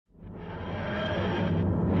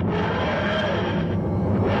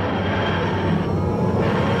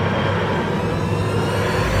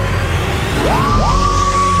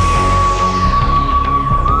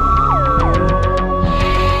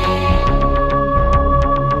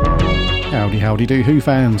howdy do, Who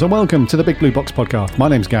fans, and welcome to the Big Blue Box podcast. My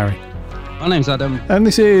name's Gary. My name's Adam. And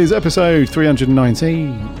this is episode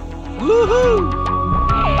 319. Woohoo!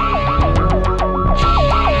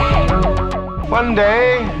 One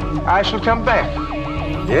day, I shall come back.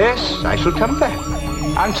 Yes, I shall come back.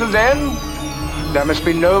 Until then, there must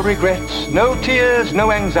be no regrets, no tears,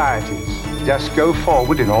 no anxieties. Just go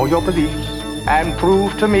forward in all your beliefs and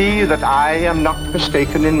prove to me that I am not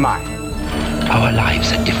mistaken in mine. Our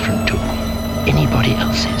lives are different to anybody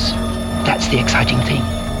else's. That's the exciting thing.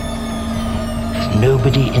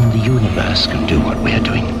 Nobody in the universe can do what we're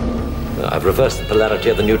doing. I've reversed the polarity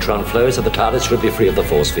of the neutron flow, so the TARDIS should be free of the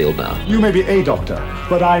force field now. You may be a doctor,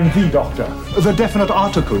 but I'm the doctor. The definite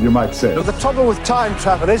article, you might say. The trouble with time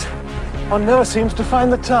travel is, one never seems to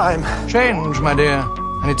find the time. Change, my dear,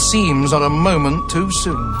 and it seems not a moment too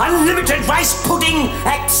soon. Unlimited rice pudding,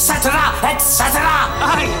 etc., etc.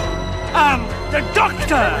 I am the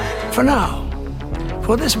Doctor! For now,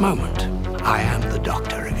 for this moment, I am the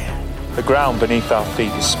Doctor again. The ground beneath our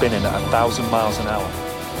feet is spinning at 1,000 miles an hour.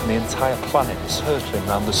 And the entire planet is hurtling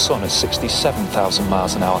around the sun at 67,000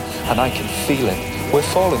 miles an hour, and I can feel it. We're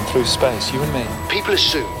falling through space, you and me. People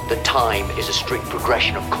assume that time is a strict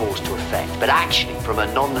progression of cause to effect, but actually, from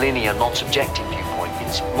a non-linear, non-subjective viewpoint,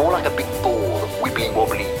 it's more like a big ball of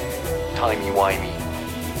wibbly-wobbly,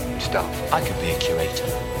 timey-wimey stuff. I could be a curator.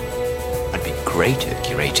 I'd be great at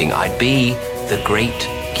curating. I'd be the great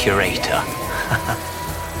curator.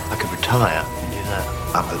 I could retire and do that.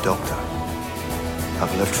 I'm the Doctor.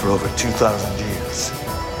 I've lived for over 2,000 years,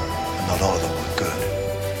 and not all of them were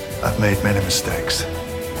good. I've made many mistakes,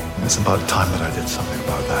 and it's about time that I did something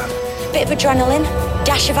about that. Bit of adrenaline,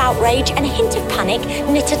 dash of outrage, and a hint of panic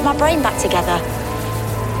knitted my brain back together.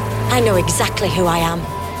 I know exactly who I am.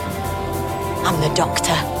 I'm the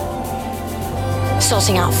Doctor.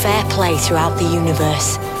 Sorting out fair play throughout the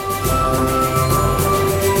universe.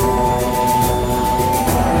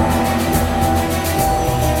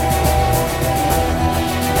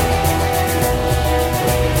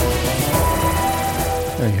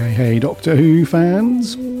 Hey, Doctor Who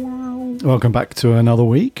fans. Welcome back to another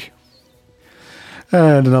week.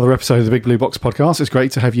 And another episode of the Big Blue Box podcast. It's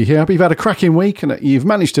great to have you here. I hope you've had a cracking week and that you've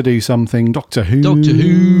managed to do something Doctor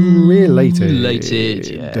Who related.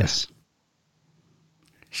 Yes.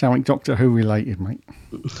 Something Doctor Who related, mate.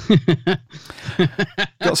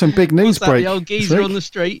 Got some big news break. The old geezer on the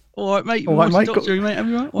street. All right, mate. All right, mate. Doctor Who,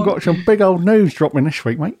 mate. We've got some big old news dropping this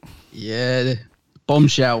week, mate. Yeah.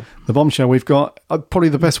 Bombshell. The bombshell. We've got, probably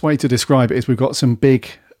the best way to describe it is we've got some big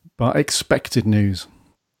but expected news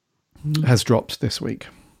has dropped this week.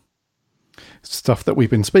 Stuff that we've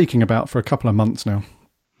been speaking about for a couple of months now.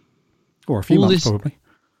 Or a few months, probably.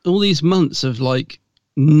 All these months of like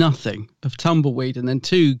nothing, of tumbleweed, and then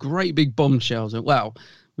two great big bombshells. Well,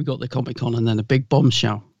 we got the Comic-Con and then a big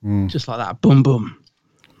bombshell. Just like that. Boom, boom.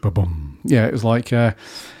 Boom, boom. Yeah, it was like,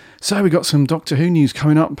 so we got some Doctor Who news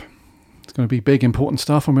coming up. It's going to be big, important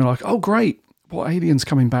stuff. And we're like, oh, great. What aliens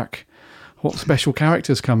coming back? What special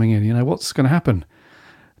characters coming in? You know, what's going to happen?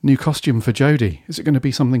 New costume for Jodie. Is it going to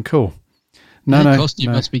be something cool? No.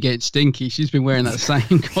 Costume must be getting stinky. She's been wearing that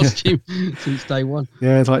same costume since day one.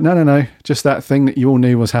 Yeah, it's like, no. Just that thing that you all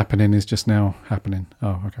knew was happening is just now happening.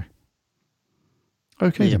 Oh, okay.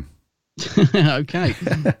 Okay, then. Okay.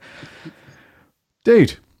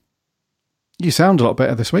 Dude, you sound a lot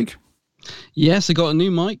better this week. Yes, I got a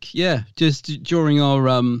new mic. Yeah, just during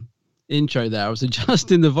our intro there, I was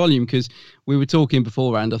adjusting the volume because we were talking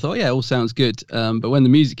beforehand. I thought, yeah, it all sounds good. But when the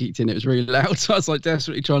music kicked in, it was really loud. So I was like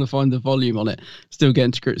desperately trying to find the volume on it. Still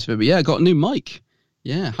getting to grips with it. But yeah, I got a new mic.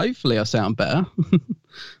 Yeah, hopefully I sound better.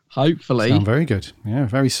 Hopefully. Sound very good. Yeah,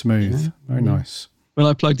 very smooth. Yeah. Very nice. When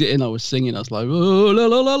I plugged it in, I was singing. I was like, oh, la,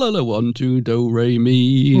 la, la, la, la, 1, 2, do, re,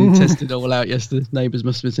 mi. Tested it all out yesterday. Neighbours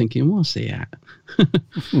must have been thinking, what's he at?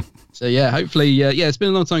 So, yeah, hopefully, it's been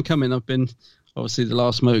a long time coming. I've been, obviously, the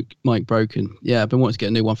last mic broken. Yeah, I've been wanting to get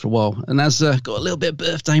a new one for a while. And as got a little bit of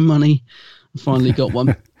birthday money, I finally got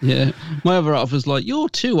one. Yeah. My other half was like, you're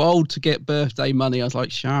too old to get birthday money. I was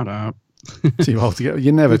like, shut up. Too old to get,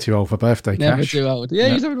 you're never too old for birthday cash. Never too old. Yeah,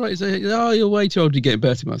 he's right. So, oh, you're way too old to get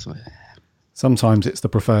birthday money. I was like, sometimes it's the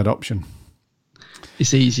preferred option.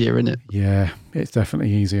 It's easier, isn't it? Yeah, it's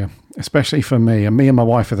definitely easier, especially for me. And me and my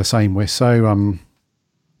wife are the same. We're so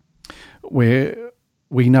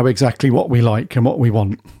we know exactly what we like and what we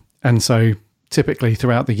want, and so typically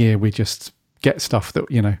throughout the year we just get stuff that,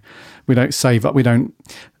 you know, we don't save up. We don't.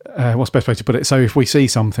 What's the best way to put it? So if we see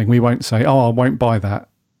something, we won't say, "Oh, I won't buy that,"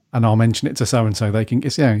 and I'll mention it to so and so. They can.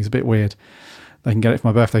 It's a bit weird. They can get it for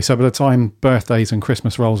my birthday. So by the time birthdays and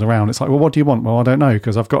Christmas rolls around, it's like, well, what do you want? Well, I don't know,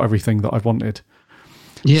 because I've got everything that I've wanted.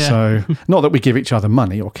 Yeah. So not that we give each other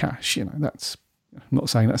money or cash, that's, I'm not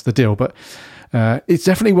saying that's the deal, but it's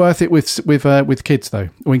definitely worth it with kids though.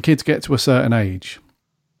 When kids get to a certain age,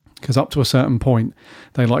 because up to a certain point,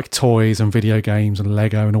 they like toys and video games and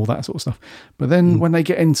Lego and all that sort of stuff. But then when they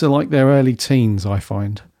get into like their early teens, I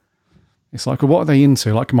find it's like, well, what are they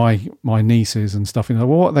into? Like my nieces and stuff. Well,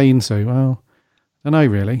 what are they into? Well, I don't know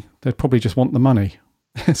really. They'd probably just want the money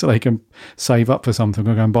so they can save up for something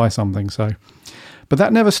or go and buy something. So, but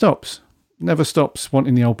that never stops. Never stops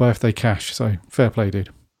wanting the old birthday cash. So fair play,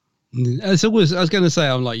 dude. It's always, I was going to say,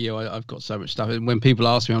 I'm like you. I've got so much stuff, and when people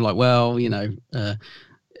ask me, I'm like, well,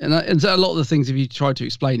 and so a lot of the things, if you try to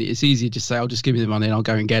explain it, it's easier to say, I'll just give you the money and I'll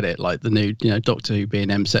go and get it, like the new, Doctor Who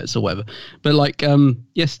being sets or whatever. But like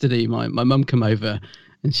yesterday, my mum came over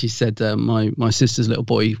and she said my sister's little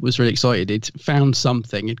boy was really excited. He'd found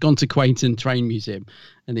something. He'd gone to Quainton Train Museum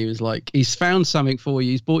and he was like, he's found something for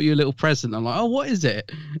you. He's bought you a little present. I'm like, oh, what is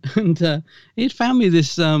it? And he'd found me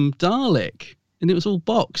this Dalek, and it was all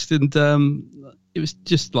boxed, and it was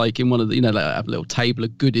just like in one of the, like I have a little table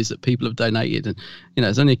of goodies that people have donated, and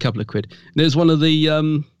it's only a couple of quid. And there's one of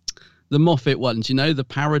the Moffat ones, the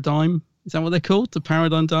Paradigm. Is that what they're called? The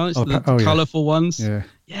Paradigm Daleks, the colourful ones. Yeah.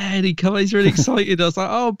 Yeah, and he's really excited. I was like,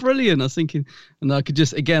 oh, brilliant. I was thinking, and I could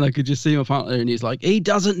just see my partner, and he's like, he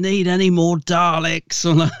doesn't need any more Daleks.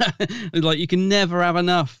 And like, you can never have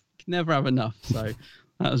enough. So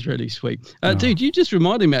that was really sweet. Dude, you just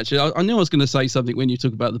reminded me, actually. I knew I was going to say something when you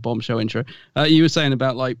talk about the bombshell intro. You were saying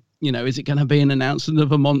about, like, is it going to be an announcement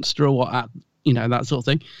of a monster or what, that sort of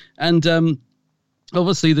thing. And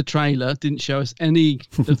obviously the trailer didn't show us any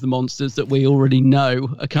of the monsters that we already know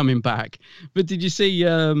are coming back. But did you see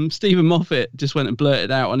Stephen Moffat just went and blurted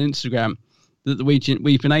out on Instagram that the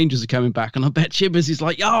Weeping Angels are coming back? And I bet Chibbers is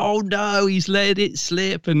like, oh, no, he's let it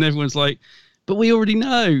slip. And everyone's like, but we already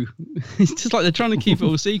know. It's just like they're trying to keep it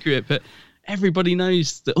all secret, but everybody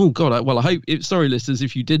knows that. Oh God! Well, I hope. Sorry, listeners,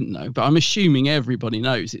 if you didn't know, but I'm assuming everybody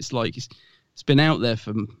knows. It's like it's been out there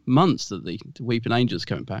for months that the Weeping Angels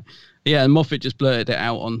coming back. Yeah, and Moffat just blurted it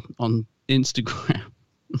out on Instagram.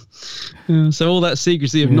 So all that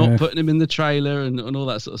secrecy of not putting him in the trailer and all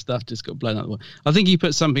that sort of stuff just got blown out of the water. I think he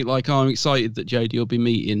put something like, "Oh, I'm excited that Jodie will be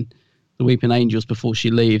meeting the Weeping Angels before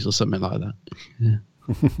she leaves," or something like that. Yeah.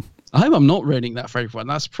 I hope I'm not ruining that for everyone.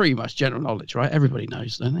 That's pretty much general knowledge, right? Everybody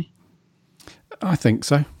knows, don't they? I think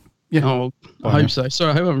so. Yeah. Oh, I hope so.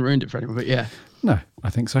 Sorry, I hope I haven't ruined it for anyone, but yeah. No, I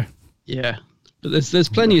think so. Yeah, but there's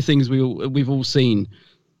plenty of things we've all seen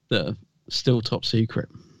that are still top secret.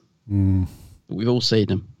 But we've all seen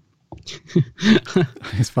them.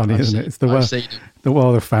 It's funny, isn't it? It's the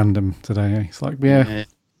world of fandom today. Eh? It's like,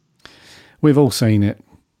 we've all seen it,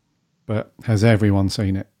 but has everyone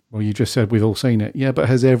seen it? Well, you just said we've all seen it. Yeah, but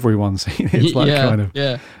has everyone seen it? It's like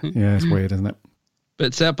yeah, it's weird, isn't it?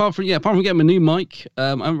 But apart from getting my new mic, I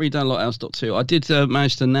haven't really done a lot else. I did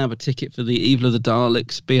manage to nab a ticket for the Evil of the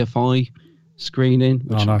Daleks BFI screening,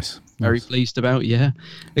 which nice. I'm very pleased about. Yeah,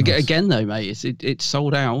 nice. Again though, mate, it's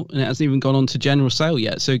sold out and it hasn't even gone on to general sale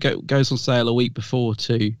yet. So it goes on sale a week before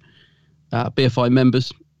to BFI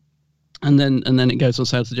members. And then it goes on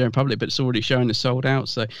sale to the general public, but it's already showing it's sold out.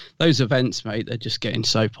 So those events, mate, they're just getting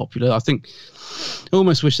so popular. I think I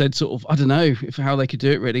almost wish they'd sort of, I don't know how they could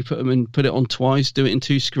do it really, put it on twice, do it in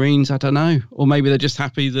 2 screens. I don't know. Or maybe they're just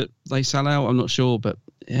happy that they sell out. I'm not sure. But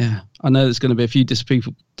yeah, I know there's going to be a few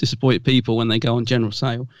disappointed people when they go on general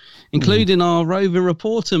sale, including our roving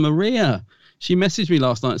reporter, Maria. She messaged me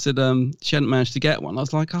last night and said she hadn't managed to get one. I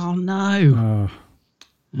was like, oh no.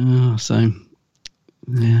 So...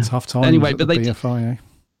 yeah. Tough time. Anyway, but BFI,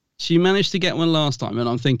 she managed to get one last time, and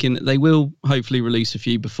I'm thinking they will hopefully release a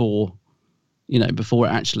few before it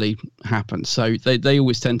actually happens. So they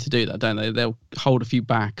always tend to do that, don't they? They'll hold a few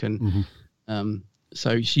back, and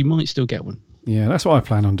so she might still get one. Yeah, that's what I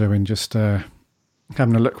plan on doing. Just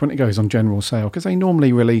having a look when it goes on general sale, because they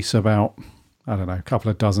normally release about, I don't know, a couple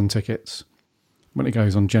of dozen tickets. When it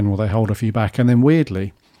goes on general, they hold a few back, and then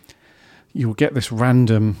weirdly, you'll get this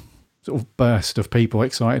random sort of burst of people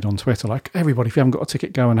excited on Twitter, like, everybody, if you haven't got a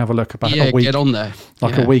ticket, go and have a look. About a week, get on there.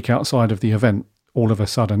 Like a week outside of the event, all of a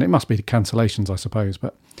sudden, it must be the cancellations, I suppose,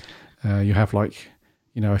 but you have like,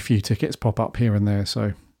 a few tickets pop up here and there, so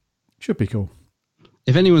it should be cool.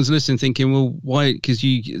 If anyone's listening thinking, well, why? Because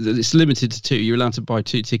it's limited to 2. You're allowed to buy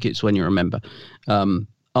 2 tickets when you're a member. I'm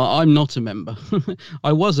not a member.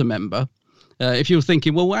 I was a member. If you're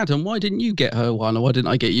thinking, well, Adam, why didn't you get her one, or why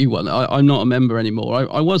didn't I get you one? I'm not a member anymore.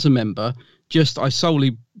 I was a member. I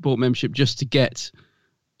solely bought membership just to get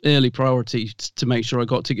early priority to make sure I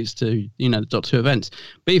got tickets to, the Doctor Who events.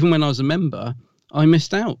 But even when I was a member, I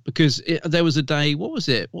missed out because there was a day. What was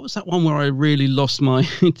it? What was that one where I really lost my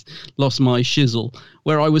shizzle?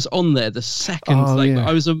 Where I was on there the second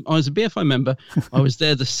I was a BFI member. I was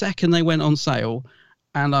there the second they went on sale,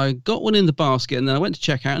 and I got one in the basket, and then I went to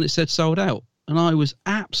check out, and it said sold out, and I was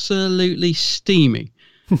absolutely steaming.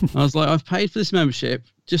 I was like, I've paid for this membership,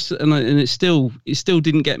 and it still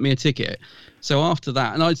didn't get me a ticket. So after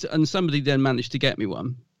that, and somebody then managed to get me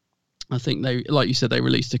one. I think they, like you said, they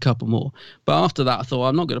released a couple more. But after that, I thought,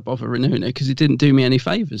 I'm not going to bother renewing it because it didn't do me any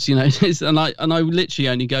favours, you know. and I literally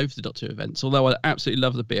only go for the Doctor Who events. Although I absolutely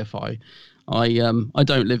love the BFI, I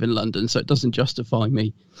don't live in London, so it doesn't justify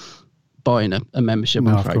me buying a membership.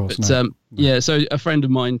 No, I'm afraid. of course, but no. yeah, so a friend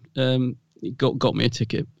of mine got me a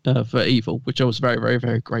ticket for Evil, which I was very, very,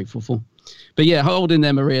 very grateful for. But yeah, hold in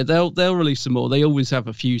there, Maria. They'll release some more. They always have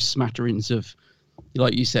a few smatterings of,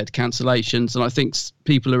 like you said, cancellations, and I think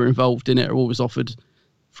people who are involved in it are always offered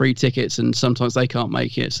free tickets, and sometimes they can't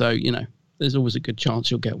make it. So, you know, there's always a good chance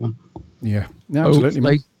you'll get one. Yeah, no,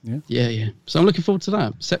 absolutely. Yeah. So I'm looking forward to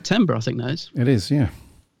that. September, I think that is. It is, yeah.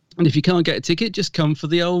 And if you can't get a ticket, just come for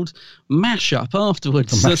the old mash-up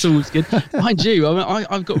afterwards. That's always good. Mind you,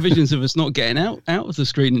 I've got visions of us not getting out of the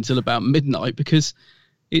screen until about midnight because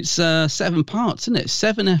it's 7 parts, isn't it?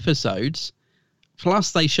 7 episodes.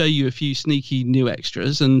 Plus, they show you a few sneaky new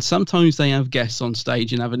extras, and sometimes they have guests on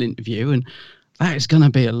stage and have an interview, and that is going to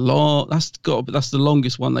be a lot. That's the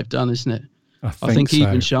longest one they've done, isn't it? I think so.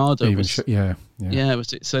 Even Sharda was. Yeah.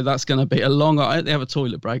 So that's going to be a long. I hope they have a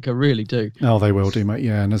toilet break. I really do. Oh, they will do, mate.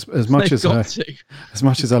 Yeah, and as much as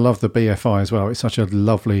I love the BFI as well, it's such a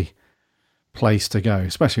lovely place to go,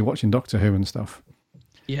 especially watching Doctor Who and stuff.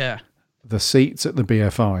 Yeah. The seats at the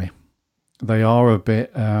BFI, they are a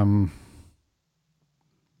bit.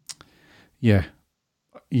 Yeah,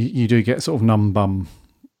 you do get sort of numb bum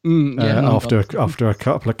after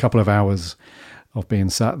a couple of hours of being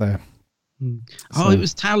sat there. So, it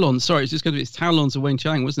was Talons. Sorry, it's just going to be Talons of Weng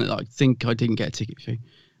Chiang, wasn't it? I think I didn't get a ticket for you.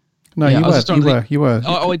 No, yeah, you were.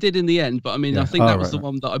 Oh, I did in the end, but I mean, I think that was the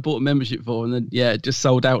one that I bought a membership for, and then it just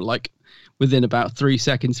sold out like within about 3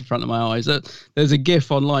 seconds in front of my eyes. There's a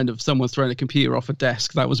GIF online of someone throwing a computer off a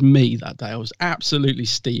desk. That was me that day. I was absolutely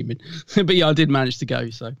steaming, but yeah, I did manage to go.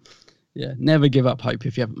 So. Yeah, never give up hope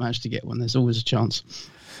if you haven't managed to get one. There's always a chance.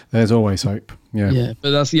 There's always hope. Yeah. Yeah,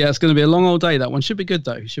 but it's going to be a long old day. That one should be good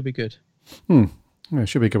though. Should be good. Yeah, it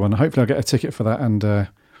should be a good one. Hopefully, I'll get a ticket for that. And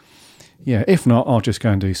if not, I'll just go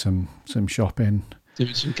and do some shopping,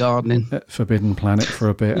 do some gardening at Forbidden Planet for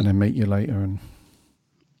a bit, and then meet you later. And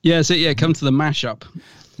come to the mashup.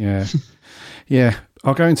 Yeah, yeah.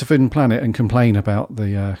 I'll go into Forbidden Planet and complain about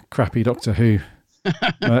the crappy Doctor Who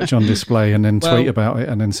merch on display, and then tweet about it,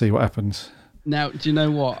 and then see what happens. Now, do you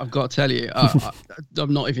know what? I've got to tell you,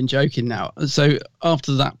 I'm not even joking now. So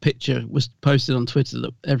after that picture was posted on Twitter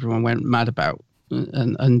that everyone went mad about,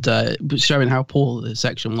 and showing how poor the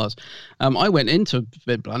section was, I went into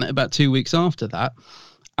Forbidden Planet about 2 weeks after that,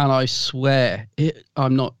 and I swear,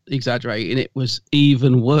 I'm not exaggerating, it was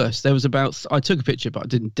even worse. There was I took a picture, but I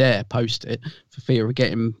didn't dare post it for fear of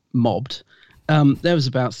getting mobbed. There was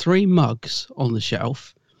about 3 mugs on the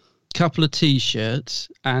shelf, a couple of T-shirts,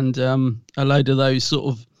 and a load of those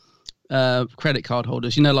sort of credit card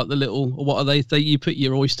holders. You know, like the little, what are they? You put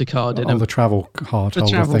your Oyster card in them. The travel card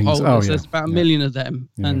holder things. Holders. Oh, yeah. There's about a million of them.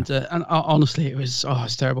 Yeah. And honestly,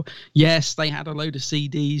 it's terrible. Yes, they had a load of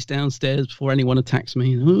CDs downstairs before anyone attacks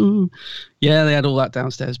me. Ooh. Yeah, they had all that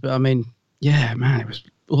downstairs. But I mean, yeah, man, it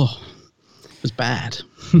was bad.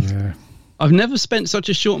 Yeah. I've never spent such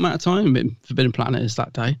a short amount of time in Forbidden Planet as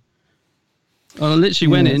that day. I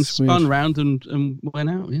literally went in, spun round and went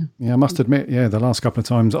out, yeah. Yeah, I must admit, the last couple of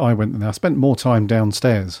times I went there, I spent more time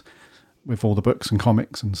downstairs with all the books and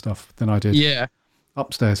comics and stuff than I did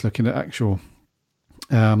upstairs looking at actual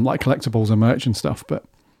like collectibles and merch and stuff. But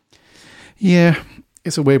yeah,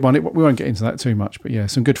 it's a weird one. We won't get into that too much, but yeah,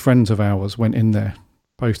 some good friends of ours went in there,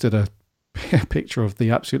 posted a picture of the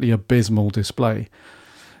absolutely abysmal display.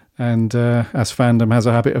 And as fandom has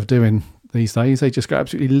a habit of doing these days, they just got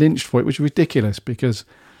absolutely lynched for it, which is ridiculous because,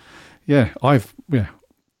 you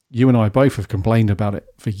and I both have complained about it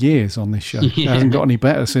for years on this show. It hasn't got any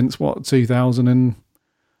better since,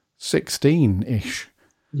 2016-ish.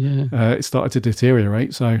 Yeah. It started to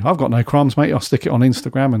deteriorate. So I've got no crumbs, mate. I'll stick it on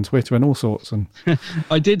Instagram and Twitter and all sorts. And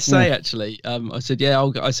I did say, actually, I said,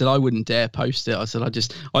 I wouldn't dare post it. I said, I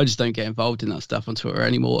just don't get involved in that stuff on Twitter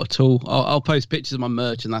anymore at all. I'll post pictures of my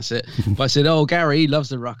merch and that's it. But I said, Gary, he loves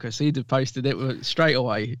the ruckus. He'd have posted it straight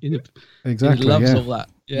away. Exactly. He loves all that.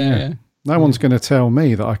 Yeah. No one's going to tell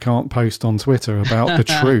me that I can't post on Twitter about the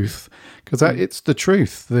truth, because it's the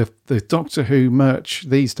truth. The Doctor Who merch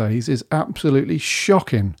these days is absolutely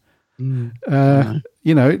shocking. They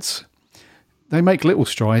make little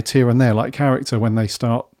strides here and there, like character when they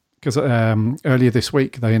start. Because earlier this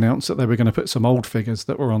week they announced that they were going to put some old figures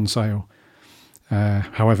that were on sale,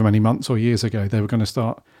 however many months or years ago. They were going to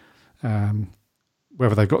start,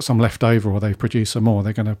 whether they've got some left over or they've produced some more,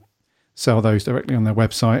 they're going to sell those directly on their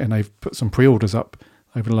website, and they've put some pre-orders up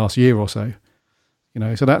over the last year or so.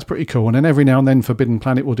 So that's pretty cool. And then every now and then Forbidden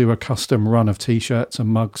Planet will do a custom run of T-shirts and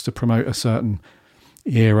mugs to promote a certain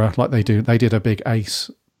era, like they do. They did a big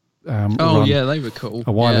Ace run they were cool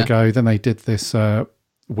a while ago. Then they did this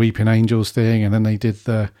Weeping Angels thing, and then they did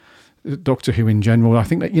the Doctor Who in general. I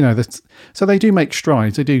think that so they do make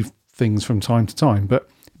strides. They do things from time to time, but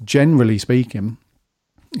generally speaking,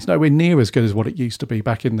 it's nowhere near as good as what it used to be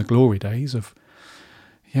back in the glory days of.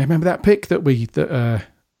 Yeah, remember that pic that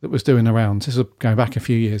was doing around? This is going back a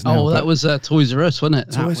few years now. Oh, that was Toys R Us, wasn't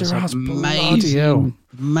it? Toys R Us, amazing,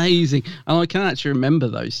 amazing. And I can actually remember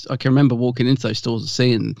those. I can remember walking into those stores and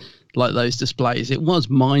seeing like those displays. It was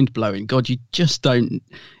mind blowing. God, you just don't.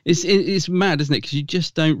 It's mad, isn't it? Because you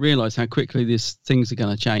just don't realise how quickly these things are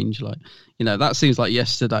going to change. Like that seems like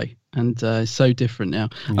yesterday, and it's so different now.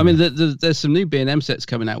 Yeah. I mean, there's some new B&M sets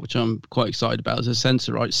coming out, which I'm quite excited about. As a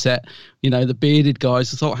Sensorite set, the bearded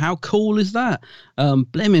guys. I thought, how cool is that?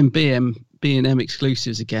 Blemmin' B&M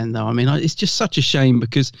exclusives again, though. I mean, it's just such a shame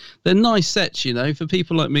because they're nice sets, for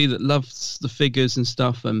people like me that loves the figures and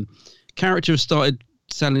stuff. And Character has started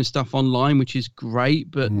selling stuff online, which is great,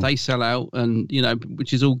 but they sell out, and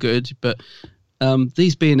which is all good. But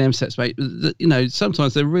these B&M sets, mate,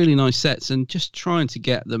 sometimes they're really nice sets, and just trying to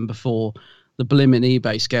get them before the blimmin'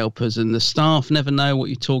 eBay scalpers and the staff never know what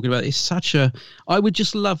you're talking about. It's such a. I would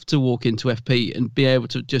just love to walk into FP and be able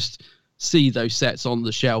to just see those sets on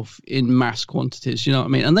the shelf in mass quantities. You know what I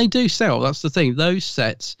mean? And they do sell. That's the thing. Those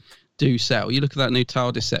sets do sell. You look at that new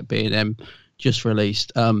TARDIS set B&M just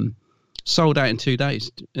released. Sold out in 2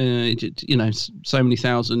 days. So many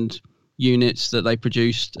thousand units that they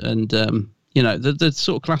produced, and the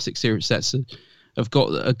sort of classic series sets have got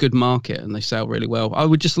a good market and they sell really well. I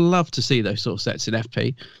would just love to see those sort of sets in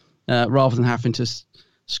FP, rather than having to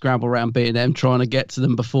scrabble around B&M trying to get to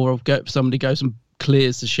them before somebody goes and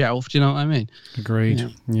clears the shelf. Do you know what I mean?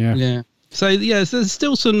 Agreed. Yeah. So there's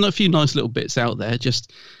still a few nice little bits out there. It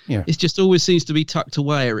just always seems to be tucked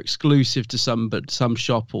away or exclusive to some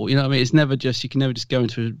shop, or it's never just, you can never just go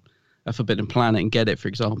into a Forbidden Planet and get it, for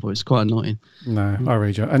example. It's quite annoying. No, I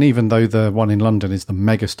read you. And even though the one in London is the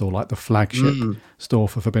mega store, like the flagship store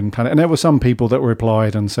for Forbidden Planet, and there were some people that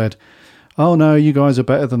replied and said, "Oh no, you guys are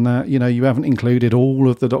better than that. You haven't included all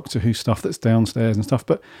of the Doctor Who stuff that's downstairs and stuff."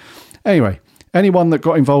 But anyway. Anyone that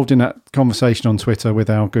got involved in that conversation on Twitter with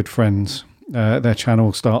our good friends, their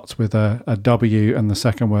channel starts with a W and the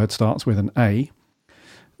second word starts with an A,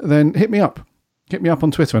 then hit me up. Hit me up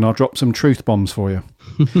on Twitter and I'll drop some truth bombs for you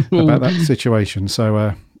about that situation.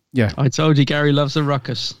 So, yeah. I told you Gary loves a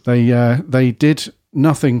ruckus. They did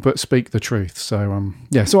nothing but speak the truth. So,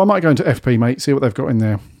 so I might go into FP, mate, see what they've got in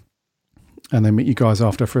there, and then meet you guys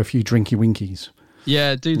after for a few drinky winkies.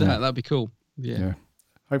 Yeah, do that. That'd be cool. Yeah.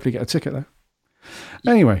 Hopefully get a ticket there.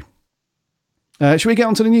 Anyway, should we get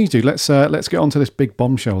onto the news, dude? Let's get onto this big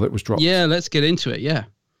bombshell that was dropped. Yeah, let's get into it. Yeah.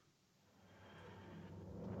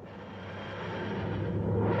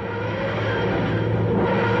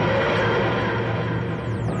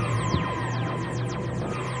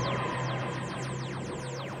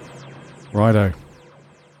 Righto.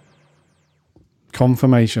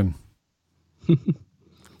 Confirmation.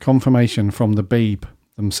 Confirmation from the Beeb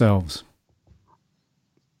themselves.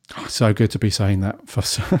 Oh, so good to be saying that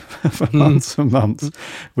for months and months.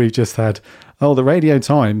 We've just had, the Radio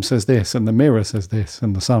Times says this, and the Mirror says this,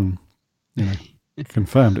 and the Sun,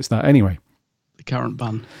 confirmed it's that. Anyway. The current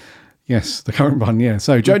bun. Yes, the current bun, yeah.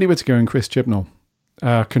 So Jodie Whittaker and Chris Chibnall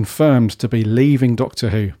are confirmed to be leaving Doctor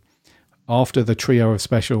Who after the trio of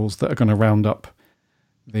specials that are going to round up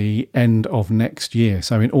the end of next year.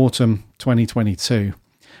 So in autumn 2022.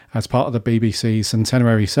 As part of the BBC's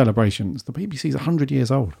centenary celebrations. The BBC's 100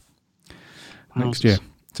 years old next year.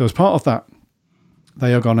 So as part of that,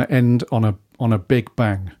 they are going to end on a big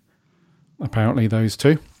bang. Apparently, those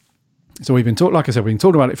two. So we've been talking, like I said, we've been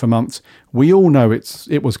talking about it for months. We all know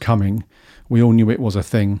it was coming. We all knew it was a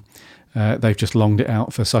thing. They've just longed it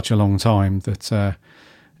out for such a long time that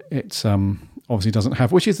it's obviously doesn't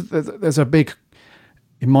have. Which is there's a big,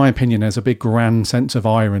 in my opinion, there's a big grand sense of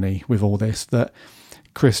irony with all this that.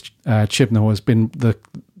 Chris Chibnall has been the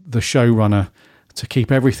showrunner to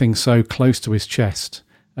keep everything so close to his chest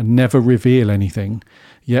and never reveal anything.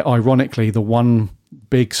 Yet, ironically, the one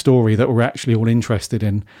big story that we're actually all interested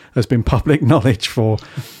in has been public knowledge for,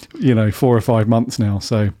 4 or 5 months now.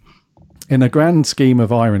 So, in a grand scheme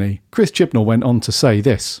of irony, Chris Chibnall went on to say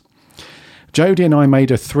this: Jodie and I made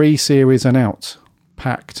a 3-series and out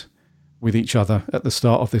pact with each other at the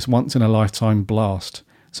start of this once-in-a-lifetime blast.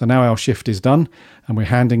 So now our shift is done and we're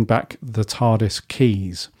handing back the TARDIS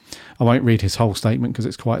keys. I won't read his whole statement because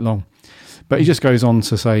it's quite long. But he just goes on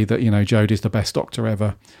to say that, Jodie's the best Doctor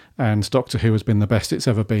ever, and Doctor Who has been the best it's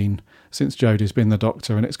ever been since Jodie's been the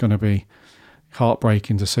Doctor, and it's going to be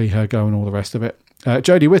heartbreaking to see her go and all the rest of it.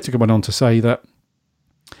 Jodie Whittaker went on to say that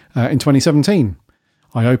in 2017,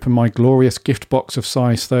 I opened my glorious gift box of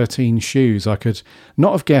size 13 shoes. I could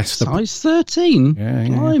not have guessed... Size 13? Yeah.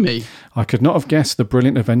 Blimey. I could not have guessed the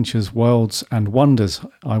brilliant adventures, worlds and wonders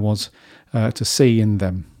I was to see in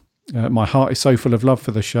them. My heart is so full of love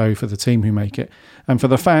for the show, for the team who make it, and for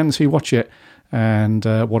the fans who watch it, and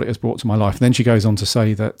what it has brought to my life. And then she goes on to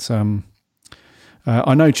say that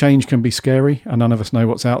I know change can be scary, and none of us know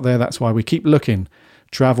what's out there. That's why we keep looking.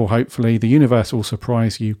 Travel, hopefully. The universe will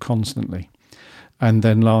surprise you constantly. And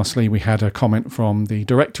then lastly, we had a comment from the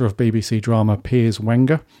director of BBC drama, Piers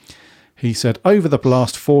Wenger. He said, over the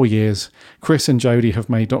last 4 years, Chris and Jodie have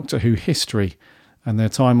made Doctor Who history, and their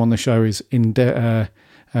time on the show is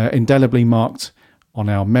indelibly marked on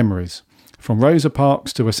our memories. From Rosa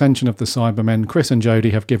Parks to Ascension of the Cybermen, Chris and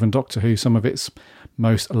Jodie have given Doctor Who some of its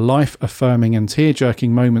most life-affirming and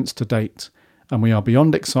tear-jerking moments to date, and we are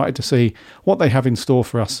beyond excited to see what they have in store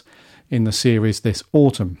for us in the series this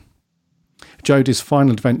autumn. Jodie's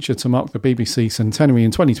final adventure to mark the BBC centenary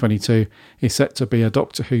in 2022 is set to be a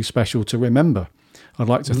Doctor Who special to remember. I'd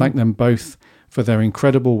like to thank them both for their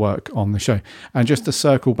incredible work on the show. And just to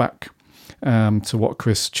circle back to what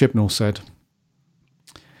Chris Chibnall said,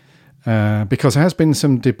 because there has been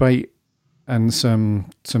some debate and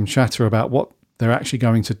some chatter about what they're actually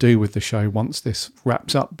going to do with the show once this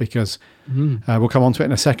wraps up, because we'll come on to it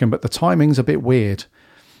in a second, but the timing's a bit weird,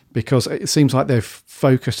 because it seems like they've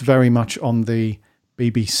focused very much on the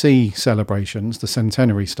BBC celebrations, the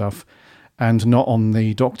centenary stuff, and not on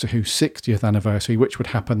the Doctor Who 60th anniversary, which would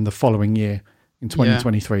happen the following year in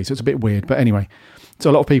 2023. Yeah. So it's a bit weird. But anyway, so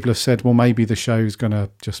a lot of people have said, well, maybe the show's going to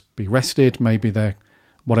just be rested. Maybe they're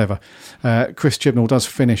whatever. Chris Chibnall does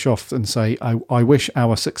finish off and say, I wish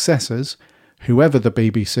our successors, whoever the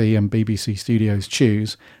BBC and BBC Studios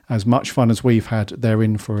choose, as much fun as we've had, they're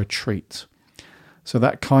in for a treat. So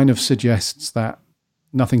that kind of suggests that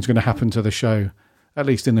nothing's going to happen to the show, at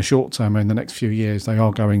least in the short term, in the next few years. They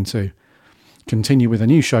are going to continue with a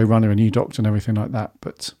new showrunner, a new Doctor and everything like that.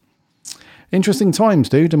 But interesting times,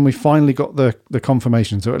 dude, and we finally got the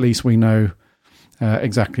confirmation, so at least we know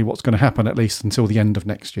exactly what's going to happen, at least until the end of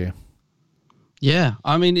next year. Yeah,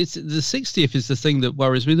 I mean, it's the 60th is the thing that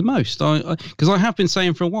worries me the most. Because I have been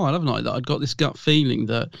saying for a while, haven't I, that I'd got this gut feeling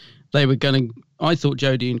that they were going to... I thought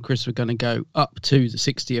Jodie and Chris were going to go up to the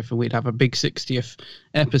 60th and we'd have a big 60th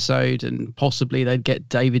episode, and possibly they'd get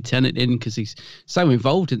David Tennant in because he's so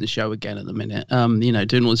involved in the show again at the minute,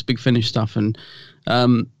 doing all this Big Finish stuff. And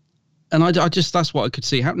I just, that's what I could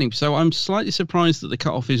see happening. So I'm slightly surprised that the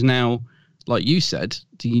cutoff is now, like you said,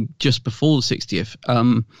 just before the 60th.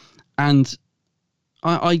 And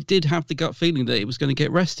I did have the gut feeling that it was going to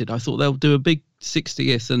get rested. I thought they'll do a big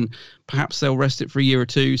 60th and perhaps they'll rest it for a year or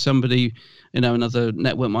two. Somebody, another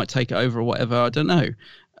network might take it over or whatever. I don't know.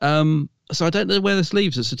 So I don't know where this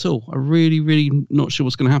leaves us at all. I'm really, really not sure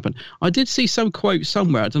what's going to happen. I did see some quote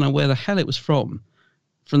somewhere, I don't know where the hell it was from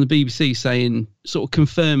the BBC, saying, sort of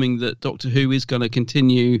confirming that Doctor Who is going to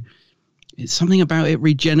continue. It's something about it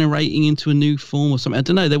regenerating into a new form or something. I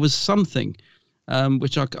don't know. There was something.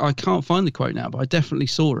 Which I can't find the quote now, but I definitely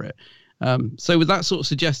saw it. So with that sort of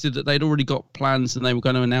suggested that they'd already got plans and they were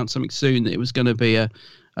going to announce something soon, that it was going to be a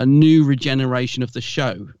new regeneration of the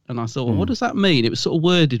show. And I thought, well, what does that mean? It was sort of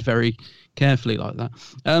worded very carefully like that.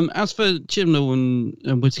 As for Chibnall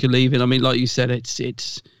and Whittaker leaving, I mean, like you said,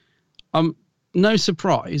 it's no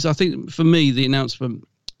surprise. I think for me, the announcement,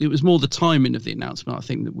 it was more the timing of the announcement, I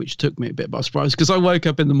think, which took me a bit by surprise, because I woke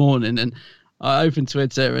up in the morning and I opened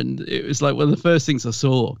Twitter and it was like one of the first things I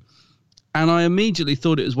saw. And I immediately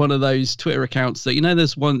thought it was one of those Twitter accounts that,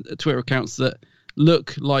 there's one Twitter accounts that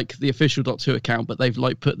look like the official Doctor Who account, but they've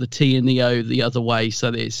like put the T and the O the other way.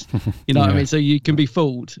 So there's, what I mean? So you can be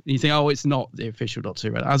fooled. You think, oh, it's not the official Doctor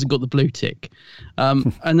Who. It hasn't got the blue tick.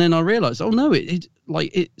 And then I realized, oh no,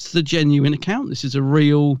 it's the genuine account. This is a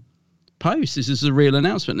real post. This is a real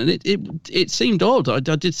announcement. And it seemed odd. I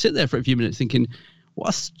did sit there for a few minutes thinking, what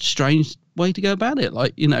a strange way to go about it.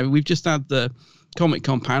 Like, we've just had the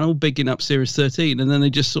Comic-Con panel bigging up Series 13, and then they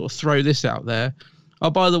just sort of throw this out there. Oh,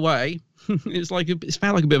 by the way, it's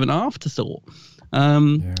felt like a bit of an afterthought.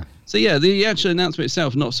 So yeah, the actual announcement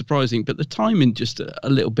itself not surprising, but the timing just a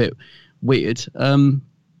little bit weird. I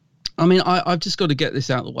mean, I've just got to get this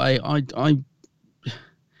out of the way.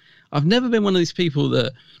 I've never been one of these people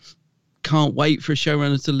that can't wait for a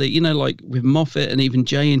showrunner to leave. You know, like with Moffat and even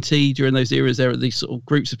J&T during those eras, there are these sort of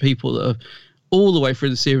groups of people that are all the way through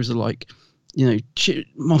the series are like, you know,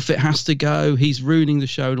 Moffat has to go, he's ruining the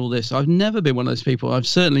show and all this. I've never been one of those people. I've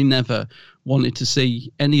certainly never wanted to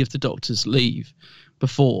see any of the Doctors leave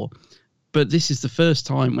before. But this is the first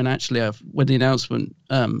time when actually when the announcement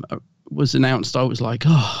was announced, I was like,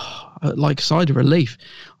 like a sigh of relief.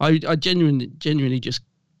 I genuinely just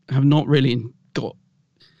have not really got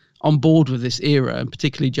on board with this era, and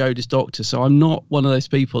particularly Jodie's Doctor. So I'm not one of those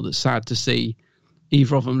people that's sad to see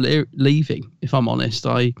either of them leaving, if I'm honest.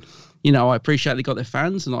 I appreciate they got their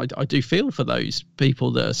fans, and I do feel for those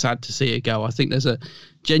people that are sad to see it go. I think there's a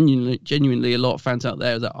genuinely a lot of fans out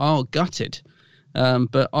there that are gutted.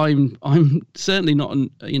 But I'm certainly not,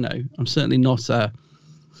 I'm certainly not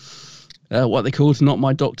what they call not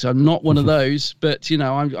my Doctor. I'm not one of those, but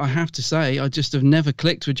I have to say I just have never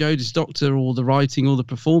clicked with Jodie's Doctor or the writing or the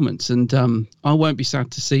performance, and I won't be sad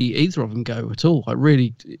to see either of them go at all. I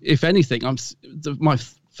really, if anything, my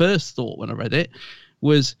first thought when I read it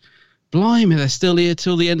was, blimey, they're still here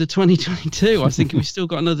till the end of 2022. I was thinking we still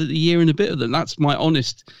got another year and a bit of them. That's my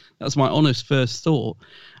honest first thought.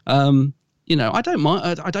 I don't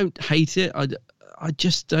mind. I don't hate it. I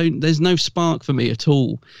just don't. There's no spark for me at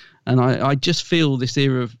all. And I just feel this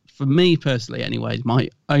era, for me personally anyway, my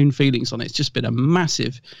own feelings on it's just been a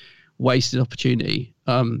massive wasted opportunity.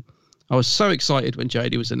 I was so excited when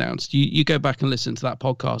Jodie was announced. You go back and listen to that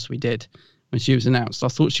podcast we did when she was announced. I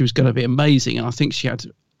thought she was going to be amazing, and I think she had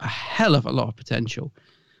a hell of a lot of potential.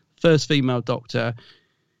 First female Doctor,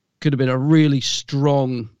 could have been a really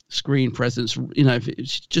strong screen presence. If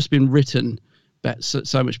it's just been written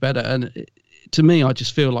so much better. And to me, I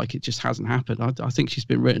just feel like it just hasn't happened. I think she's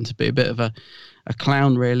been written to be a bit of a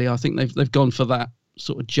clown, really. I think they've gone for that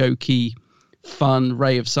sort of jokey, fun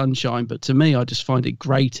ray of sunshine. But to me, I just find it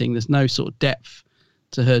grating. There's no sort of depth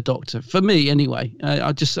to her Doctor. For me, anyway.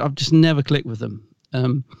 I've just never clicked with them.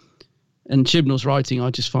 And Chibnall's writing, I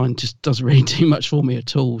just find just doesn't really do much for me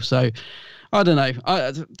at all. So I don't know.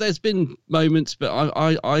 There's been moments, but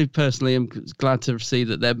I personally am glad to see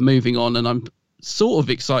that they're moving on, and I'm sort of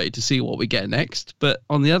excited to see what we get next. But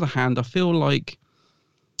on the other hand, I feel like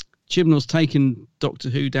Chibnall's taken Doctor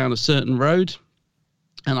Who down a certain road,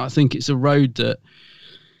 and I think it's a road that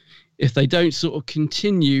if they don't sort of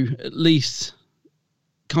continue at least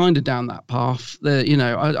kind of down that path,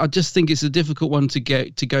 I just think it's a difficult one to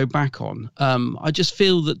go back on. I just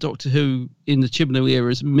feel that Doctor Who in the Chibnall era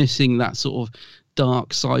is missing that sort of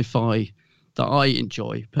dark sci-fi that I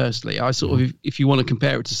enjoy personally. I sort of, if you want to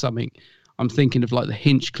compare it to something, I'm thinking of like the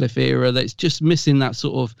Hinchcliffe era, that's just missing that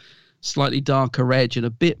sort of slightly darker edge and a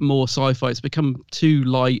bit more sci-fi. It's become too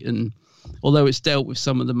light, and although it's dealt with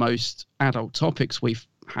some of the most adult topics we've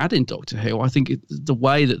had in Doctor Who, I think the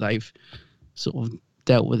way that they've sort of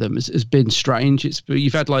dealt with them has been strange.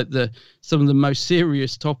 You've had like some of the most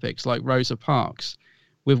serious topics like Rosa Parks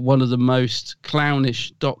with one of the most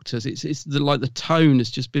clownish Doctors. It's the tone has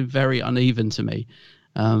just been very uneven to me.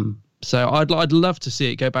 So I'd love to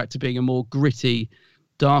see it go back to being a more gritty,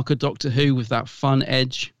 darker Doctor Who with that fun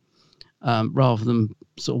edge, rather than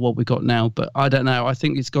sort of what we got now. But I don't know. I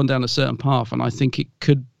think it's gone down a certain path, and I think it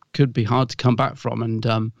could be hard to come back from.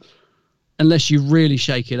 And unless you really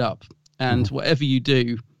shake it up, and whatever you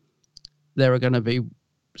do, there are going to be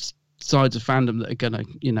sides of fandom that are going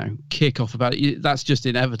to, kick off about it. That's just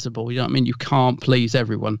inevitable. You know what I mean? You can't please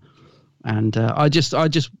everyone. And I just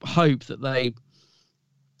hope that they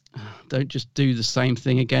don't just do the same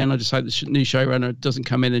thing again. I just hope the new showrunner doesn't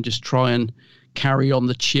come in and just try and carry on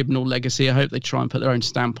the Chibnall legacy. I hope they try and put their own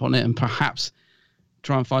stamp on it, and perhaps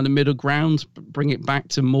try and find a middle ground, bring it back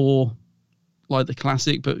to more like the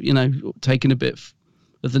classic, but, taking a bit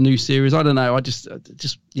of the new series. I don't know. It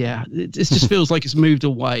just feels like it's moved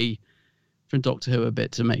away from Doctor Who a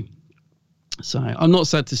bit to me. So I'm not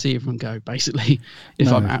sad to see everyone go, basically,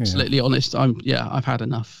 if I'm absolutely honest. I've had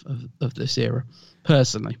enough of this era.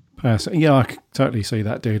 Personally, yeah, I totally see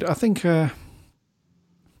that, dude. I think I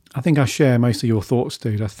share most of your thoughts,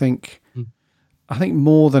 dude. I think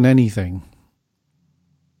more than anything,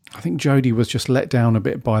 I think Jodie was just let down a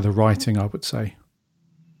bit by the writing, I would say,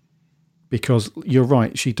 because you're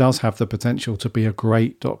right, she does have the potential to be a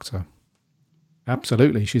great Doctor.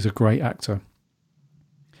 Absolutely, she's a great actor,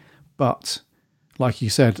 but like you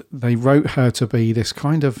said, they wrote her to be this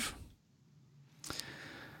kind of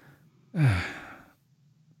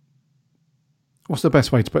what's the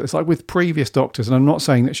best way to put this? Like with previous Doctors, and I'm not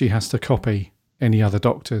saying that she has to copy any other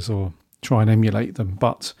Doctors or try and emulate them,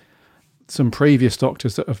 but some previous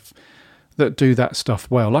Doctors that do that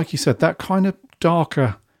stuff well. Like you said, that kind of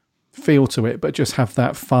darker feel to it, but just have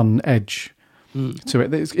that fun edge to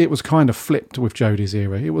it. It was kind of flipped with Jodie's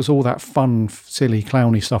era. It was all that fun, silly,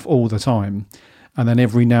 clowny stuff all the time. And then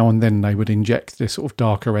every now and then they would inject this sort of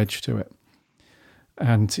darker edge to it.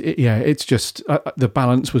 And it's just, the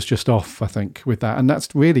balance was just off, I think, with that. And that's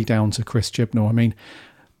really down to Chris Chibnall. I mean,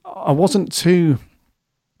 I wasn't too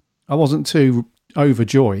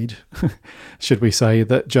overjoyed, should we say,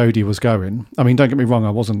 that Jodie was going. I mean, don't get me wrong, I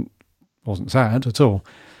wasn't sad at all,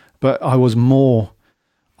 but I was more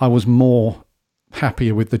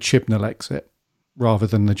happier with the Chibnall exit rather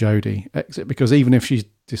than the Jodie exit, because even if she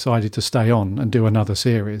decided to stay on and do another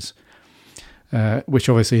series, which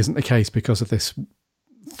obviously isn't the case because of this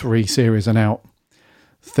 3 series and out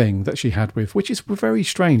thing that she had with, which is very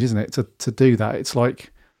strange, isn't it, to do that? It's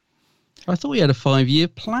like, I thought he had a 5-year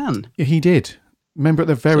plan. Yeah, he did. Remember at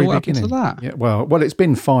the very beginning. To that? Yeah, well, it's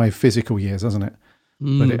been 5 physical years, hasn't it?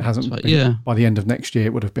 But it hasn't been. Yeah. By the end of next year,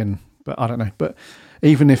 it would have been. But I don't know. But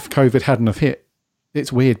even if COVID hadn't have hit,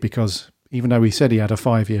 it's weird because even though he said he had a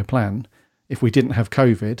 5-year plan, if we didn't have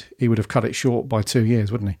COVID, he would have cut it short by 2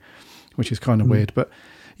 years, wouldn't he? Which is kind of weird. But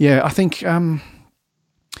yeah, I think.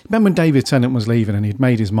 Remember when David Tennant was leaving and he'd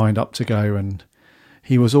made his mind up to go, and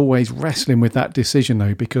he was always wrestling with that decision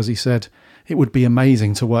though, because he said it would be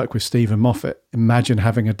amazing to work with Stephen Moffat. Imagine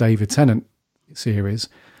having a David Tennant series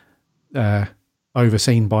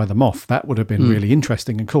overseen by the Moff. That would have been really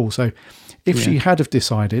interesting and cool. So if she had have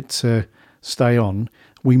decided to stay on,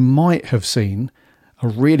 we might have seen a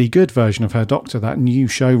really good version of her Doctor. That new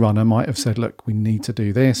showrunner might have said, look, we need to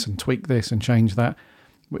do this and tweak this and change that,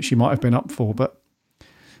 which she might have been up for. But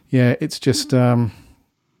yeah, it's just, Adam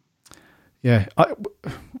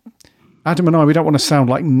and I, we don't want to sound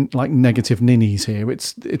like negative ninnies here.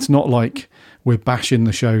 It's not like we're bashing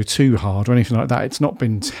the show too hard or anything like that. It's not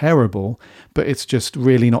been terrible, but it's just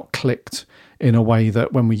really not clicked in a way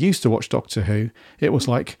that when we used to watch Doctor Who, it was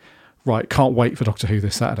like, right, can't wait for Doctor Who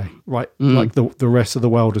this Saturday. Right, like the rest of the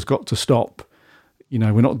world has got to stop. You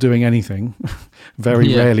know, we're not doing anything.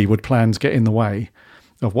 Very rarely would plans get in the way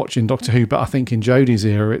of watching Doctor Who. But I think in Jodie's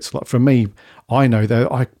era, it's like, for me, I know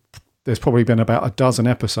that there's probably been about a dozen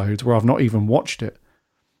episodes where I've not even watched it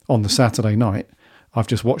on the Saturday night. I've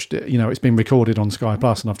just watched it, it's been recorded on Sky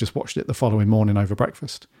Plus, and I've just watched it the following morning over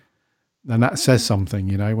breakfast. And that says something,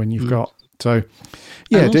 when you've got, so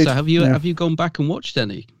yeah. And also, have you gone back and watched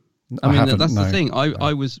any? I mean, that's the thing.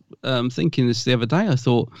 I was thinking this the other day. I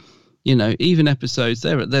thought, even episodes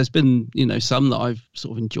there's been, some that I've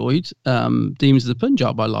sort of enjoyed. Demons of the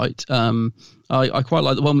Punjab I liked. I quite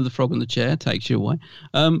like the one with the frog on the chair, takes you away.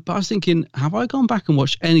 But I was thinking, have I gone back and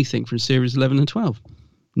watched anything from series 11 and 12?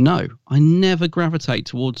 No, I never gravitate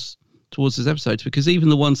towards those episodes, because even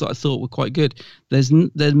the ones that I thought were quite good,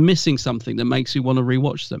 they're missing something that makes me want to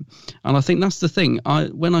rewatch them. And I think that's the thing.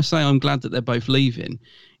 When I say I'm glad that they're both leaving,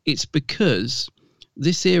 it's because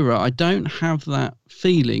this era, I don't have that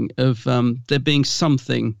feeling of there being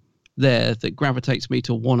something there that gravitates me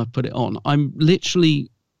to want to put it on. I'm literally,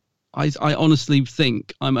 I honestly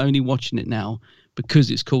think I'm only watching it now because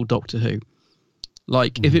it's called Doctor Who.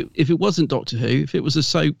 Like, if it wasn't Doctor Who, if it was a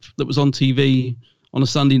soap that was on TV on a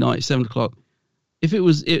Sunday night at 7 o'clock,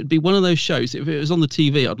 it'd be one of those shows. If it was on the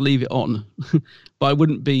TV, I'd leave it on, but I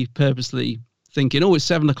wouldn't be purposely thinking, oh, it's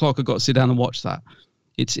 7 o'clock, I've got to sit down and watch that.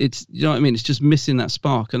 It's you know what I mean? It's just missing that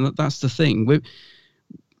spark. And that's the thing.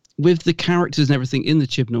 With the characters and everything in the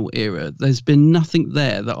Chibnall era, there's been nothing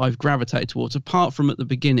there that I've gravitated towards, apart from at the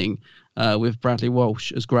beginning with Bradley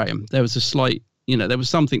Walsh as Graham. There was a slight, there was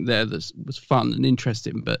something there that was fun and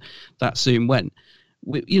interesting, but that soon went.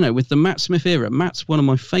 With the Matt Smith era, Matt's one of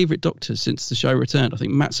my favourite Doctors since the show returned. I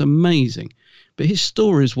think Matt's amazing, but his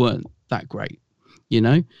stories weren't that great.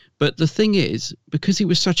 But the thing is, because he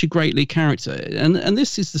was such a great lead character, and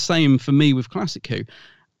this is the same for me with Classic Who,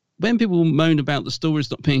 when people moan about the stories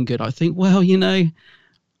not being good, I think, well,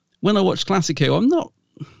 when I watch Classic Who, I'm not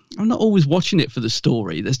always watching it for the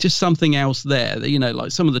story. There's just something else there that,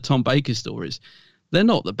 like some of the Tom Baker stories, they're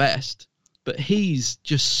not the best, but he's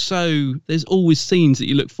just there's always scenes that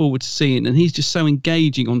you look forward to seeing, and he's just so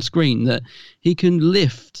engaging on screen that he can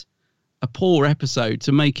lift a poor episode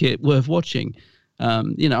to make it worth watching.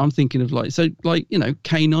 I'm thinking of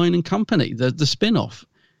K9 and Company, the spin-off.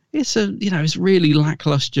 It's it's really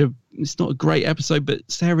lackluster it's not a great episode, but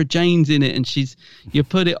Sarah Jane's in it, and you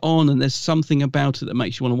put it on, and there's something about it that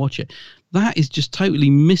makes you want to watch it. That is just totally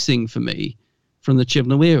missing for me from the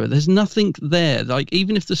Chibnall era. There's nothing there. Like,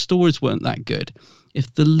 even if the stories weren't that good,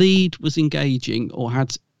 if the lead was engaging or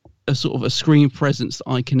had a sort of a screen presence that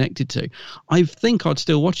I connected to, I think I'd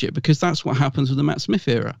still watch it, because that's what happens with the Matt Smith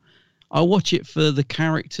era. I watch it for the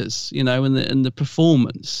characters, and the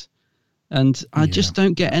performance. And I just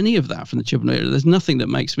don't get any of that from the Chibnall era. There's nothing that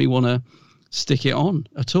makes me want to stick it on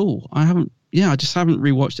at all. I just haven't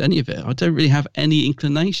rewatched any of it. I don't really have any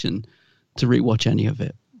inclination to rewatch any of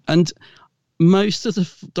it. And most of the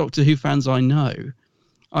Doctor Who fans I know,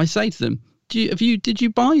 I say to them, did you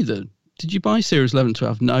buy series 11 and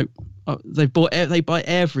 12? No. They buy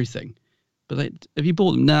everything. But have you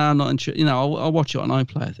bought them? No, I'm not interested. I'll watch it on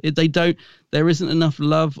iPlayer. There isn't enough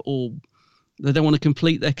love, or they don't want to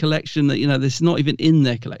complete their collection that, this not even in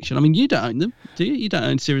their collection. I mean, you don't own them, do you? You don't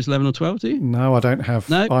own series 11 or 12, do you? No, I don't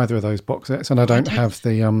have either of those box sets, and I don't have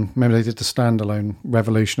the, remember they did the standalone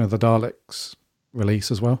Revolution of the Daleks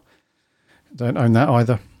release as well. Don't own that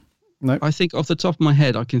either. No. I think off the top of my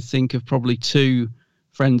head, I can think of probably two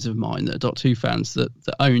friends of mine that are Doctor Who fans that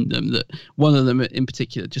own them, that one of them in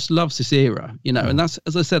particular just loves this era, and that's,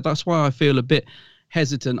 as I said, that's why I feel a bit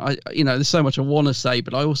hesitant. There's so much I want to say,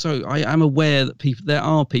 but I am aware that there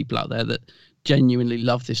are people out there that genuinely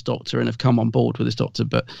love this Doctor and have come on board with this Doctor,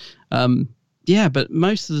 but but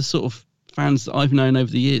most of the sort of fans that I've known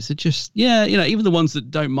over the years are just, even the ones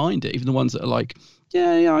that don't mind it, even the ones that are like,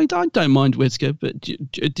 I don't mind Whittaker, but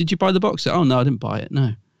did you buy the box set? Oh no, I didn't buy it.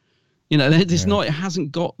 No. It's not. It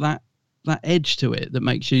hasn't got that edge to it that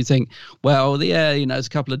makes you think, well, there's a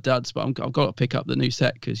couple of duds, but I've got to pick up the new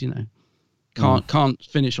set because can't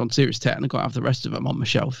finish on series 10. I've got to have the rest of them on my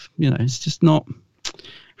shelf. It's just not.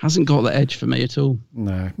 Hasn't got the edge for me at all.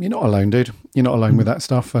 No, you're not alone, dude. You're not alone with that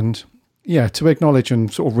stuff. And to acknowledge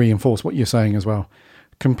and sort of reinforce what you're saying as well.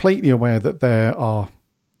 Completely aware that there are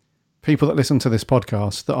people that listen to this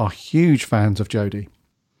podcast that are huge fans of Jodie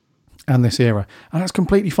and this era, and that's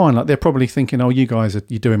completely fine. Like, they're probably thinking, "Oh, you're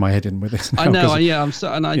doing my head in with this." Now, I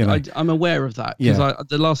know, I'm aware of that, because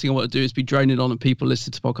the last thing I want to do is be droning on and people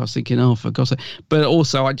listen to podcasts thinking, "Oh, for God's sake!" But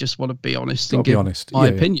also, I just want to be honest and give my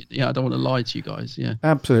opinion. Yeah, I don't want to lie to you guys. Yeah,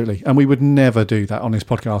 absolutely. And we would never do that on this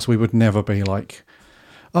podcast. We would never be like,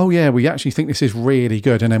 "Oh yeah, we actually think this is really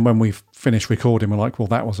good," and then when we've finished recording, we're like, "Well,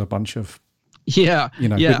 that was a bunch of." We'd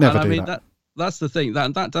never do that. That's the thing,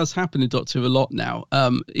 that does happen in Doctor Who a lot now.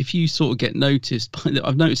 If you sort of get noticed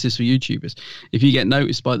I've noticed this for YouTubers, if you get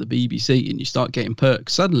noticed by the BBC and you start getting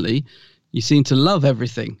perks, suddenly you seem to love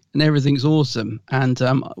everything and everything's awesome. And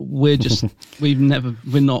we're just we're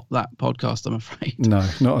not that podcast, I'm afraid. No,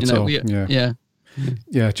 not at all.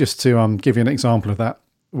 Just to give you an example of that,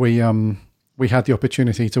 we had the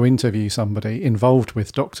opportunity to interview somebody involved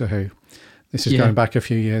with Doctor Who. This is going back a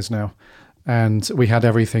few years now. And we had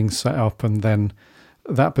everything set up, and then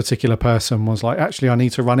that particular person was like, actually, I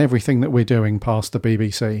need to run everything that we're doing past the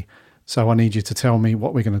BBC. So I need you to tell me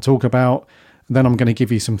what we're going to talk about. And then I'm going to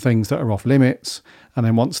give you some things that are off limits. And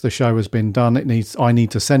then once the show has been done, I need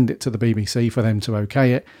to send it to the BBC for them to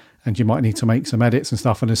okay it. And you might need to make some edits and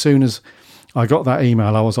stuff. And as soon as I got that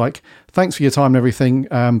email, I was like, thanks for your time and everything.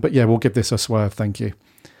 But we'll give this a swerve. Thank you.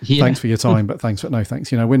 Yeah. Thanks for your time, but thanks, but no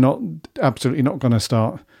thanks. We're absolutely not going to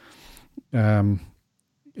start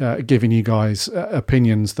giving you guys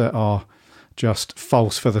opinions that are just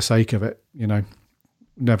false for the sake of it.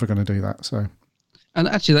 Never going to do that. So, and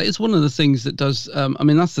actually, that is one of the things that does.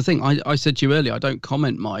 That's the thing. I said to you earlier, I don't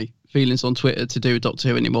comment my feelings on Twitter to do with Doctor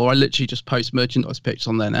Who anymore. I literally just post merchandise pictures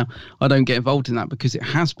on there now. I don't get involved in that because it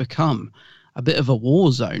has become a bit of a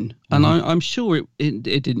war zone, and I'm sure it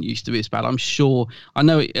didn't used to be as bad. I'm sure. I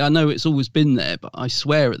know it's always been there, but I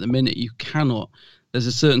swear at the minute you cannot. There's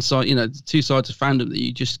a certain side, two sides of fandom that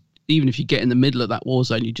you just, even if you get in the middle of that war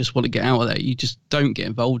zone, you just want to get out of there. You just don't get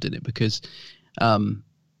involved in it because,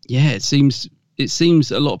 it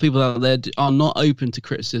seems a lot of people out there are not open to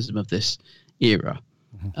criticism of this era.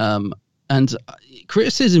 And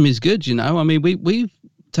criticism is good, we've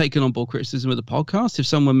taken on board criticism of the podcast. If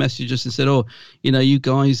someone messaged us and said, "Oh, you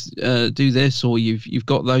guys do this," or you've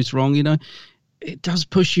got those wrong, it does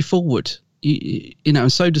push you forward.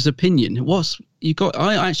 And so does opinion. I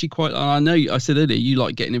know I said earlier you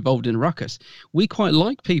like getting involved in a ruckus. We quite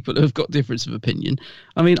like people who have got difference of opinion.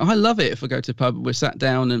 I mean, I love it if I go to a pub and we're sat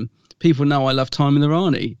down and people know I love Time in the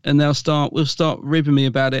Rani, and we'll start ribbing me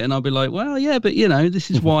about it, and I'll be like, well, yeah, but this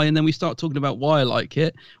is why. And then we start talking about why I like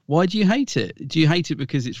it. Why do you hate it? Do you hate it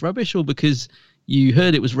because it's rubbish, or because you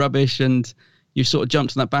heard it was rubbish and you sort of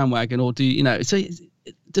jumped on that bandwagon, or do you? So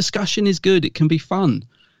discussion is good. It can be fun.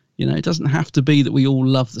 You know, it doesn't have to be that we all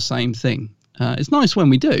love the same thing. It's nice when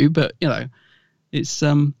we do, but you know, it's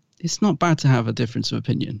not bad to have a difference of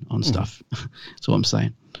opinion on stuff. That's what I'm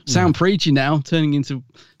saying. Sound preachy now, turning into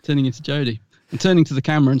Jodie. And turning to the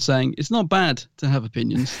camera and saying, it's not bad to have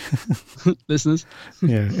opinions, listeners.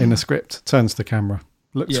 Yeah, in the script, turns to the camera,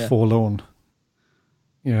 looks forlorn.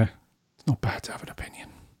 Yeah, it's not bad to have an opinion.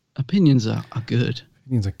 Opinions are good.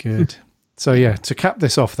 Opinions are good. So yeah, to cap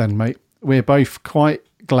this off then, mate, we're both quite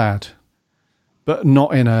glad, but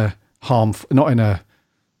not in a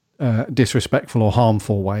disrespectful or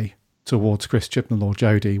harmful way towards Chris Chibnall or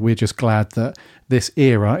Jodie. We're just glad that this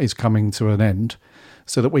era is coming to an end,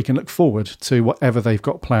 so that we can look forward to whatever they've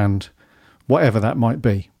got planned, whatever that might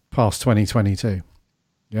be, past 2022.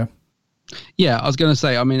 Yeah? Yeah, I was going to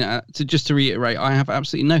say, I mean, to reiterate, I have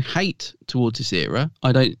absolutely no hate towards this era.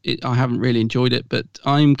 I haven't really enjoyed it, but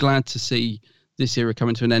I'm glad to see this era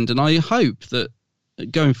coming to an end. And I hope that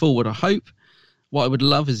going forward, what I would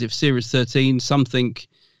love is if Series 13, something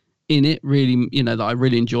in it really, you know, that I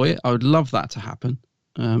really enjoy it. I would love that to happen.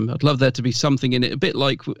 I'd love there to be something in it, a bit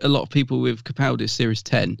like a lot of people with Capaldi's Series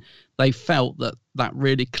 10. They felt that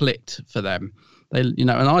really clicked for them. They, you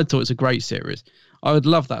know, and I thought it was a great series. I would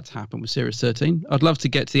love that to happen with Series 13. I'd love to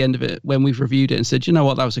get to the end of it when we've reviewed it and said, you know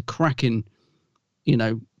what, that was a cracking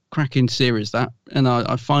series, that. And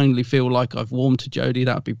I finally feel like I've warmed to Jodie.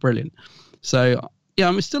 That would be brilliant. So, yeah,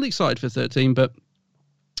 I'm still excited for 13, but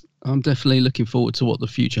I'm definitely looking forward to what the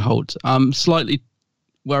future holds. I'm slightly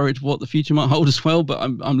worried what the future might hold as well, but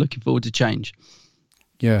I'm looking forward to change.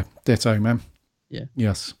 Yeah, ditto, man. Yeah.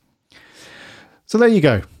 Yes. So there you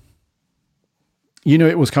go. You knew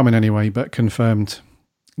it was coming anyway, but confirmed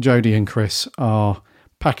Jodie and Chris are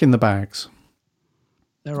packing the bags.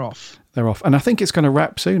 They're off. And I think it's going to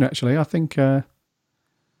wrap soon, actually. I think, where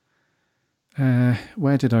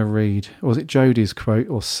did I read? Or was it Jodie's quote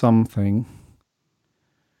or something?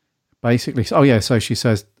 Basically, so she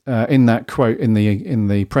says in that quote in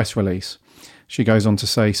the press release, she goes on to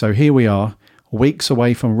say, so here we are, weeks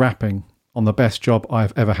away from wrapping on the best job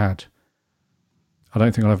I've ever had. I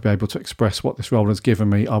don't think I'll ever be able to express what this role has given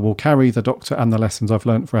me. I will carry the Doctor and the lessons I've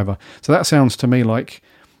learnt forever. So that sounds to me like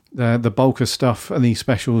the bulk of stuff and these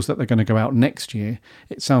specials that they're going to go out next year,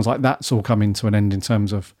 it sounds like that's all coming to an end in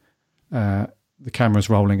terms of the cameras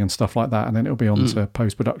rolling and stuff like that, and then it'll be on to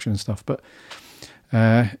post-production and stuff. But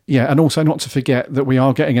and also not to forget that we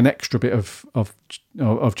are getting an extra bit of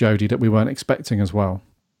Jodie that we weren't expecting as well.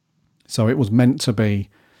 So it was meant to be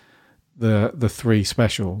the 3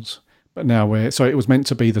 specials, but now it was meant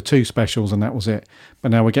to be the 2 specials and that was it.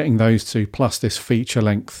 But now we're getting those 2 plus this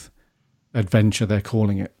feature-length adventure, they're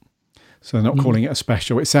calling it. So they're not calling it a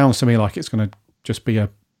special. It sounds to me like it's going to just be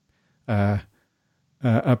a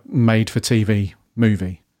made-for-TV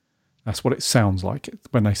movie. That's what it sounds like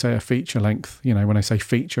when they say a feature length. You know, when they say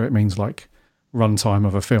feature, it means like runtime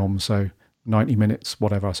of a film. So 90 minutes,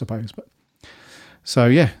 whatever, I suppose. But so,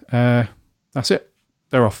 yeah, that's it.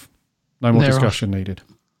 They're off. No more discussion needed.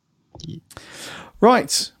 Yeah.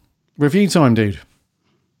 Right. Review time, dude.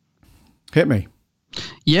 Hit me.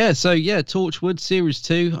 Yeah, so Torchwood Series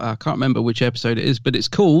 2. I can't remember which episode it is, but it's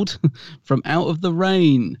called From Out of the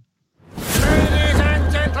Rain. Ladies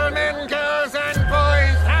and gentlemen, girls and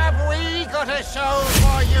boys, have we got a show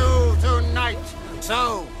for you tonight?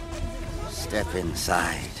 So, step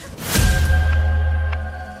inside.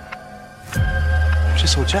 I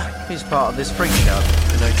just saw Jack. He's part of this freak show.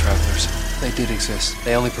 The Night Travelers. They did exist.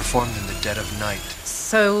 They only performed in the dead of night.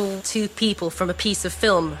 So, 2 people from a piece of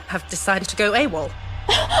film have decided to go AWOL.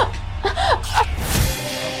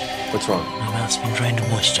 What's wrong? My mouth's been drained of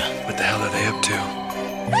moisture. What the hell are they up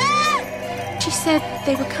to? She said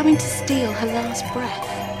they were coming to steal her last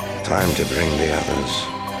breath. Time to bring the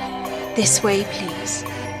others. This way, please.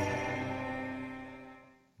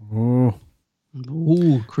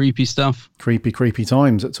 Ooh, creepy stuff. Creepy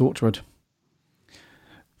times at Torchwood.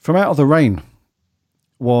 From Out of the Rain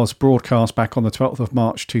was broadcast back on the 12th of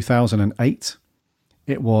March 2008.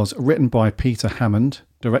 It was written by Peter Hammond,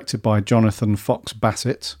 directed by Jonathan Fox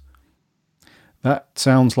Bassett. That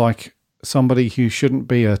sounds like somebody who shouldn't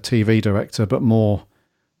be a TV director, but more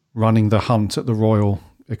running the hunt at the Royal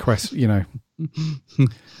Equestrian, you know.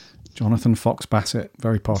 Jonathan Fox Bassett,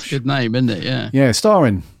 very posh. Good name, isn't it? Yeah. Yeah,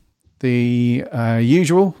 starring the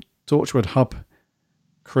usual Torchwood Hub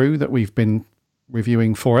crew that we've been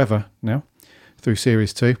reviewing forever now through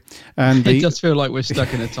Series 2. And it does feel like we're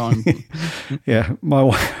stuck in a time. Yeah, my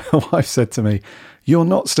wife said to me, "You're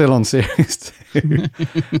not still on Series 2."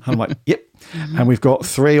 I'm like, yep. And we've got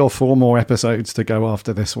 3 or 4 more episodes to go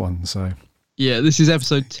after this one. So Yeah, this is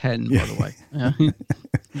episode 10, by the way. Yeah.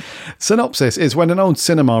 Synopsis is when an old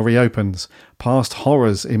cinema reopens, past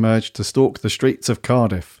horrors emerge to stalk the streets of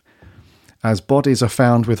Cardiff. As bodies are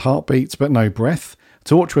found with heartbeats but no breath,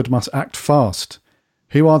 Torchwood must act fast.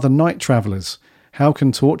 Who are the night travellers? How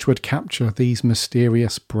can Torchwood capture these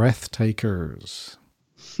mysterious breath takers?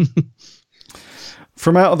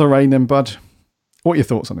 From Out of the Rain then, Bud, what are your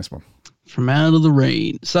thoughts on this one? From Out of the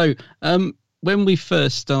Rain. So, when we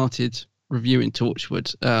first started reviewing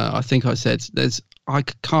Torchwood, I think I said I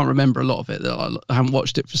can't remember a lot of it. That I haven't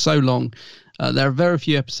watched it for so long. There are very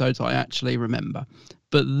few episodes I actually remember,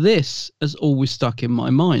 but this has always stuck in my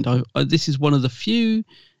mind. This is one of the few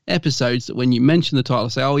episodes that when you mention the title, I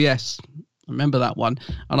say, "Oh yes, I remember that one."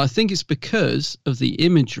 And I think it's because of the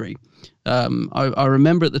imagery. I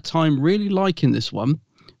remember at the time really liking this one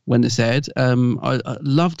when this aired. I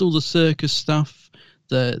loved all the circus stuff.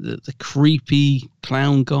 The creepy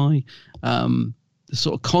clown guy, the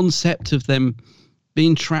sort of concept of them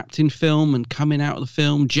being trapped in film and coming out of the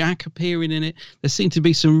film, Jack appearing in it. There seemed to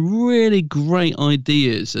be some really great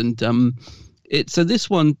ideas, and so this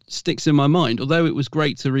one sticks in my mind. Although it was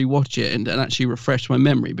great to rewatch it and actually refresh my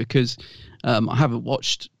memory, because I haven't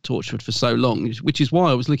watched Torchwood for so long, which is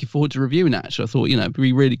why I was looking forward to reviewing it. Actually, I thought it'd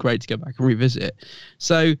be really great to go back and revisit it.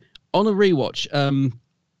 So on a rewatch,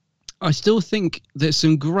 I still think there's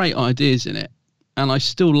some great ideas in it, and I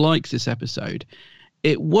still like this episode.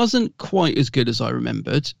 It wasn't quite as good as I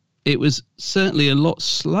remembered. It was certainly a lot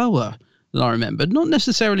slower than I remembered, not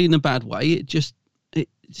necessarily in a bad way. It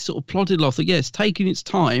sort of plodded along. Yeah, it's taking its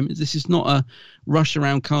time. This is not a rush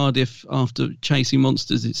around Cardiff after chasing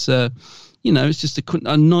monsters. It's it's just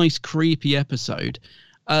a nice creepy episode.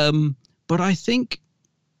 But I think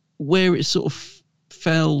where it sort of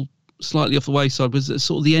fell slightly off the wayside was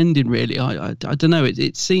sort of the ending, really. I don't know,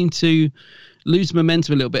 it seemed to lose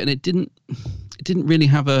momentum a little bit, and it didn't really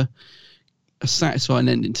have a satisfying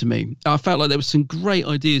ending to me. I felt like there was some great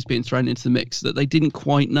ideas being thrown into the mix that they didn't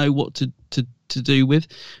quite know what to do with.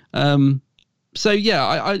 So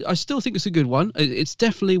yeah, I still think it's a good one. It's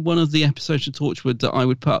definitely one of the episodes of Torchwood that I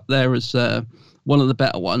would put up there as one of the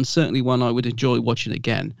better ones, certainly one I would enjoy watching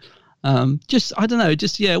again. I don't know,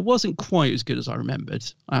 it wasn't quite as good as I remembered.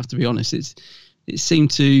 I have to be honest. It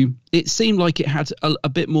seemed like it had a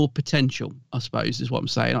bit more potential, I suppose, is what I'm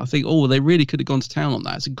saying. I think, they really could have gone to town on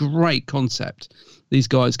that. It's a great concept. These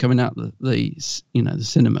guys coming out the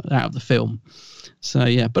cinema, out of the film. So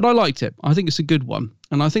yeah, but I liked it. I think it's a good one,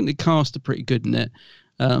 and I think the cast are pretty good in it.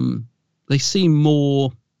 They seem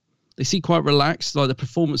quite relaxed. Like the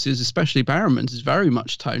performances, especially Barrowman's, is very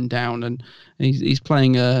much toned down, and he's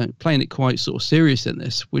playing it quite sort of serious in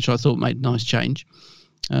this, which I thought made a nice change.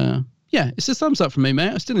 Yeah, it's a thumbs up from me,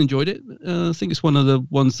 mate. I still enjoyed it. I think it's one of the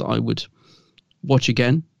ones that I would watch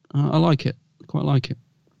again. I like it. I quite like it.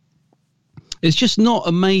 It's just not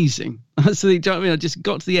amazing. So, you know what I mean? I just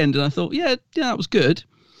got to the end and I thought, yeah, that was good.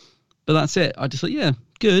 But that's it. I just thought, yeah,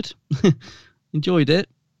 good. Enjoyed it.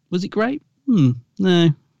 Was it great? No,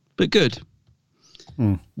 but good.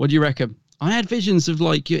 What do you reckon? I had visions of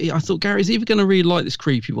I thought Gary's either going to really like this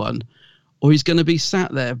creepy one, or he's going to be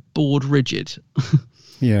sat there bored rigid.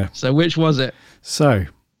 Yeah. So which was it? So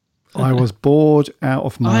I was bored out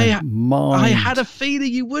of my mind. I had a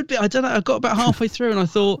feeling you would be. I don't know. I got about halfway through and I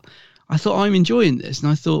thought I'm enjoying this.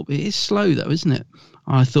 And I thought, it is slow though, isn't it?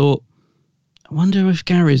 I thought, I wonder if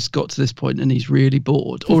Gary's got to this point and he's really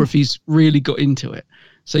bored, or if he's really got into it.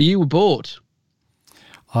 So you were bored.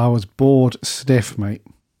 I was bored stiff, mate.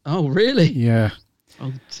 Oh, really? Yeah.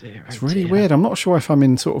 Oh dear. It's really weird. I'm not sure if I'm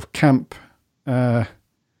in sort of camp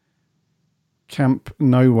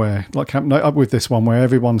nowhere, with this one, where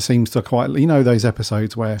everyone seems to quite, those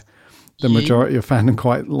episodes where the majority of fandom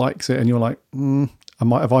quite likes it, and you're like,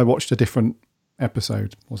 have I watched a different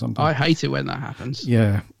episode or something? I hate it when that happens.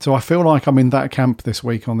 Yeah, so I feel like I'm in that camp this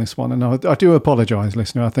week on this one, and I do apologise,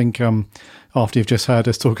 listener. I think after you've just heard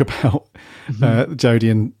us talk about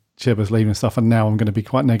Jodie and Chibbers leaving stuff, and now I'm going to be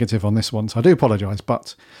quite negative on this one, so I do apologise.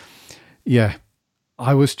 But yeah,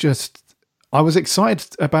 I was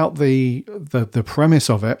excited about the premise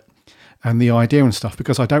of it and the idea and stuff,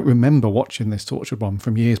 because I don't remember watching this Torchwood one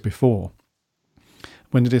from years before.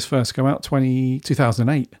 When did this first go out?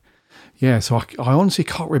 2008. Yeah, so I honestly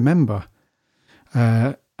can't remember.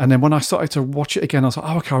 And then when I started to watch it again, I was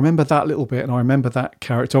like, okay, I remember that little bit, and I remember that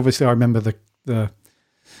character. Obviously, I remember the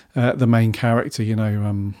main character.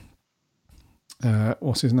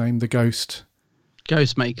 What's his name? The Ghost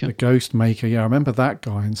Maker. The Ghost Maker. Yeah, I remember that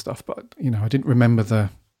guy and stuff, but I didn't remember the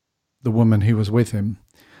woman who was with him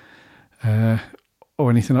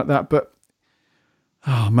or anything like that. But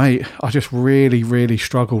Oh, mate, I just really, really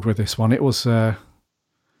struggled with this one. It was,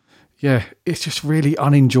 it's just really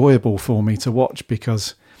unenjoyable for me to watch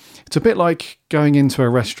because it's a bit like going into a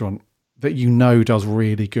restaurant that you know does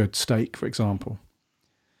really good steak, for example.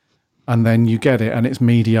 And then you get it and it's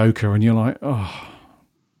mediocre and you're like, oh,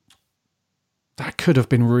 that could have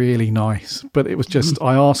been really nice. But it was just,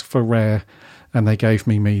 I asked for rare and they gave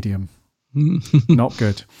me medium. Not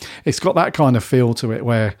good. It's got that kind of feel to it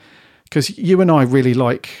where, because you and I really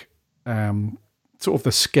like sort of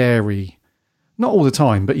the scary, not all the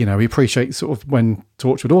time, but, we appreciate sort of when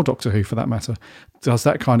Torchwood or Doctor Who, for that matter, does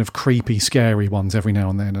that kind of creepy, scary ones every now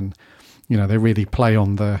and then. And, they really play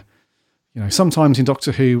on the, sometimes in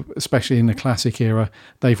Doctor Who, especially in the classic era,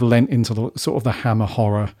 they've lent into the sort of the Hammer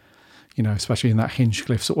horror, especially in that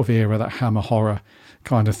Hinchcliffe sort of era, that Hammer horror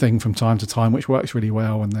kind of thing from time to time, which works really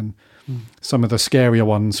well. And then some of the scarier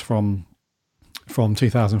ones from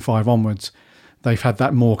 2005 onwards, they've had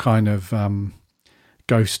that more kind of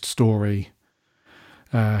ghost story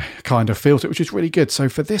kind of feel to it, which is really good. So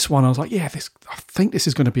for this one, I was like, I think this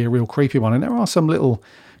is going to be a real creepy one. And there are some little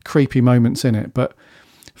creepy moments in it, but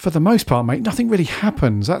for the most part, mate, nothing really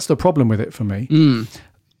happens. That's the problem with it for me.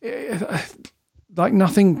 Like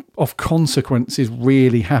nothing of consequence is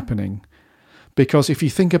really happening. Because if you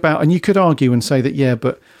think about, and you could argue and say that,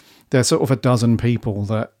 but there's sort of a dozen people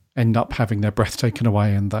that end up having their breath taken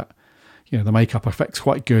away and that, the makeup effect's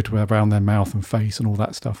quite good around their mouth and face and all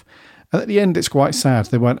that stuff. And at the end, it's quite sad.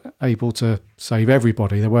 They weren't able to save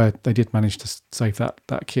everybody. They did manage to save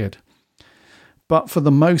that kid. But for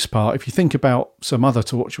the most part, if you think about some other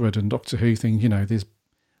Torchwood and Doctor Who things, there's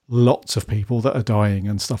lots of people that are dying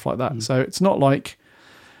and stuff like that. So it's not like,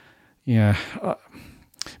 but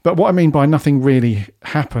what I mean by nothing really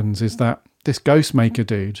happens is that this Ghostmaker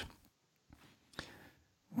dude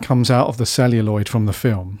comes out of the celluloid from the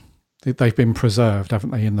film. They've been preserved,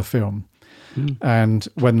 haven't they, in the film? And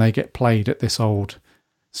when they get played at this old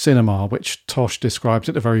cinema, which Tosh describes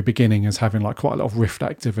at the very beginning as having like quite a lot of rift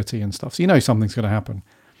activity and stuff. So something's going to happen.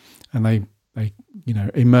 And they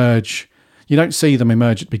emerge. You don't see them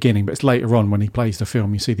emerge at the beginning, but it's later on when he plays the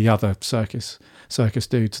film, you see the other circus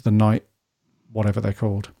dudes, the night, whatever they're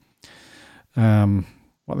called. What are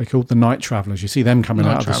they called? The Night Travellers. You see them coming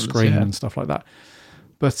out of the screen and stuff like that.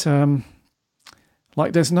 But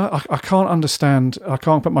there's no, I can't understand, I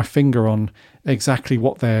can't put my finger on exactly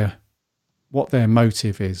what their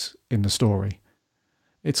motive is in the story.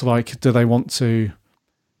 It's like, do they want to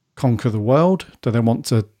conquer the world? Do they want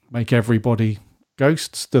to make everybody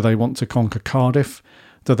ghosts? Do they want to conquer Cardiff?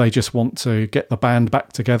 Do they just want to get the band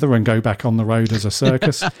back together and go back on the road as a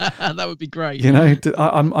circus? That would be great.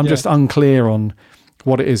 I'm just unclear on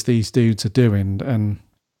what it is these dudes are doing.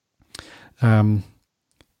 And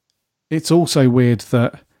it's also weird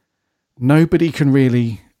that nobody can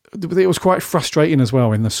really... It was quite frustrating as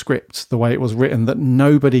well in the script, the way it was written, that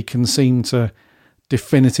nobody can seem to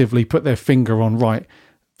definitively put their finger on, right,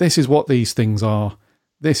 this is what these things are.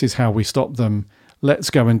 This is how we stop them. Let's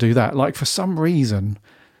go and do that. Like, for some reason,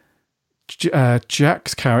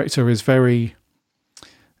 Jack's character is he's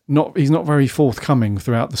not very forthcoming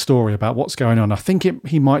throughout the story about what's going on. I think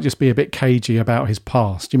he might just be a bit cagey about his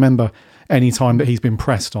past. Do you remember any time that he's been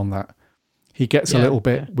pressed on that? He gets a little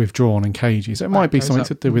bit withdrawn and cagey. So it might be something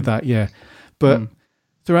to do with that, But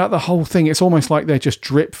throughout the whole thing, it's almost like they're just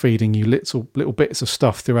drip feeding you little bits of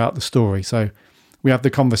stuff throughout the story. So we have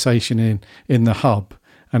the conversation in the hub,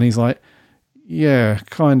 and he's like,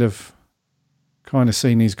 kind of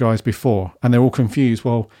seen these guys before. And they're all confused.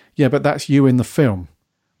 Well, but that's you in the film.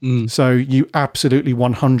 So you absolutely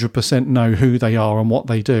 100% know who they are and what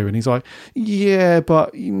they do. And he's like,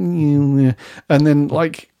 but... And then,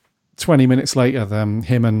 20 minutes later,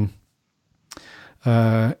 him and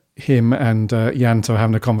Yanto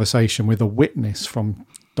having a conversation with a witness from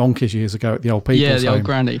donkeys years ago at the old people's home. Old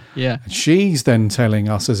granny, And she's then telling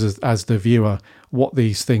us as the viewer what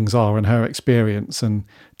these things are and her experience, and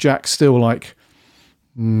Jack's still like,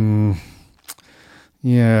 And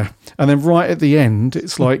then right at the end,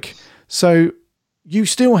 it's like, so you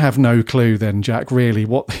still have no clue then, Jack, really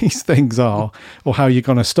what these things are or how you're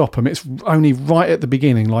going to stop them. It's only right at the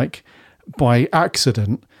beginning, like by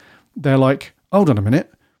accident, they're like, hold on a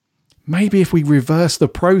minute, maybe if we reverse the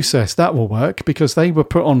process, that will work, because they were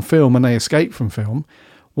put on film and they escaped from film.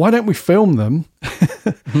 Why don't we film them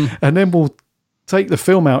and then we'll take the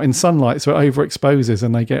film out in sunlight so it overexposes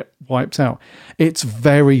and they get wiped out. It's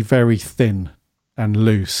very, very thin and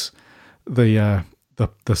loose, the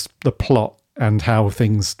plot and how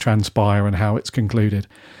things transpire and how it's concluded.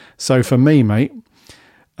 So for me, mate,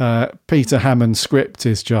 Peter Hammond's script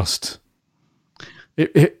is just...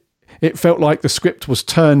 it felt like the script was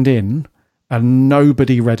turned in and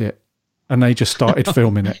nobody read it, and they just started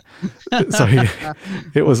filming it. So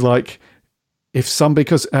it was like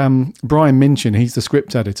because Brian Minchin, he's the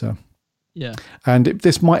script editor. Yeah. And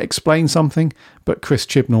this might explain something, but Chris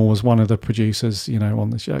Chibnall was one of the producers, on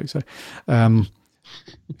the show. So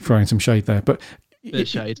throwing some shade there. But, bit of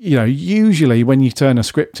shade. Usually when you turn a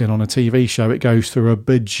script in on a TV show, it goes through a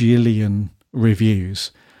bajillion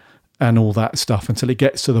reviews and all that stuff until it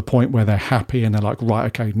gets to the point where they're happy and they're like, right,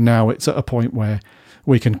 okay, now it's at a point where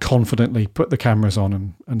we can confidently put the cameras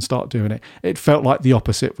on and start doing it. It felt like the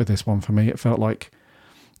opposite with this one for me. It felt like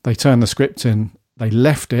they turned the script in, they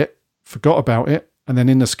left it, forgot about it, and then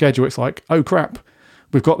in the schedule it's like, oh crap,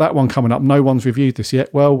 we've got that one coming up, no one's reviewed this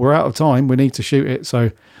yet, well, we're out of time, we need to shoot it,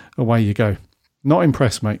 so away you go. Not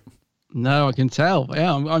impressed, mate. No, I can tell.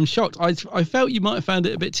 Yeah, I'm shocked. I felt you might have found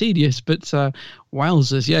it a bit tedious, but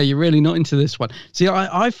wowzers, yeah, you're really not into this one. See,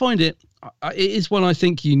 I find it is one I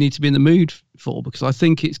think you need to be in the mood for, because I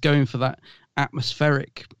think it's going for that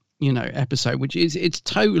atmospheric, episode, which it's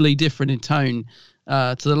totally different in tone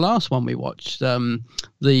to the last one we watched,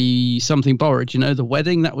 the Something Borrowed, the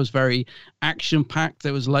wedding. That was very action-packed.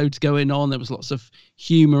 There was loads going on. There was lots of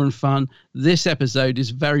humour and fun. This episode is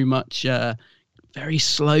very much very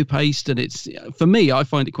slow-paced, and it's, for me, I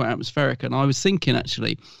find it quite atmospheric. And I was thinking,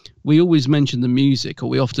 actually, we always mention the music, or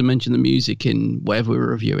we often mention the music in whatever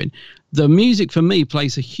we're reviewing. The music, for me,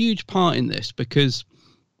 plays a huge part in this, because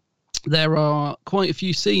there are quite a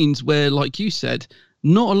few scenes where, like you said,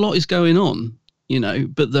 not a lot is going on,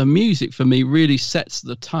 but the music for me really sets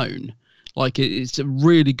the tone. Like it's a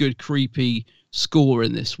really good creepy score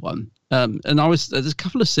in this one. And there's a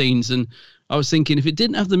couple of scenes, and I was thinking, if it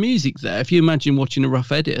didn't have the music there, if you imagine watching a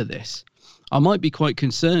rough edit of this, I might be quite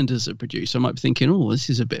concerned as a producer. I might be thinking, oh, this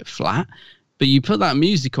is a bit flat. But you put that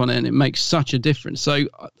music on it and it makes such a difference. So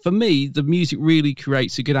for me, the music really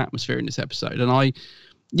creates a good atmosphere in this episode. And I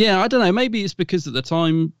don't know, maybe it's because at the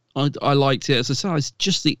time I liked it. As I said, it's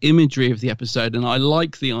just the imagery of the episode, and I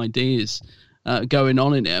like the ideas going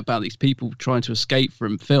on in it about these people trying to escape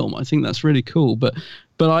from film. I think that's really cool. But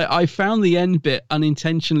I found the end bit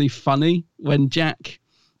unintentionally funny when Jack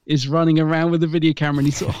is running around with a video camera and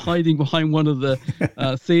he's sort of hiding behind one of the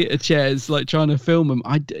theatre chairs, like trying to film him.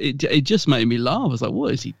 It just made me laugh. I was like,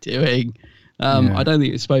 what is he doing? I don't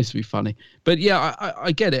think it's supposed to be funny. But yeah,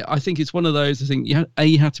 I get it. I think it's one of those, I think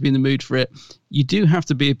you have to be in the mood for it. You do have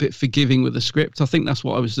to be a bit forgiving with the script. I think that's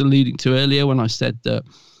what I was alluding to earlier when I said that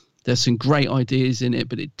there's some great ideas in it,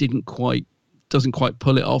 but it doesn't quite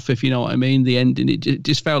pull it off, if you know what I mean. The ending, it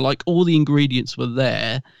just felt like all the ingredients were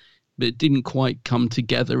there, but it didn't quite come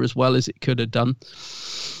together as well as it could have done.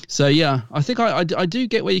 So yeah, I think I do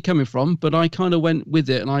get where you're coming from, but I kind of went with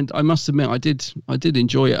it, and I must admit I did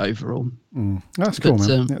enjoy it overall. That's cool,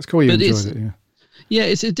 man. That's cool you enjoyed it. Yeah. Yeah,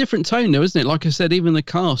 it's a different tone though, isn't it? Like I said, even the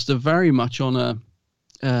cast are very much on a,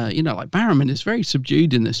 like Barrowman is very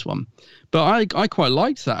subdued in this one, but I quite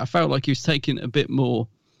liked that. I felt like he was taking it a bit more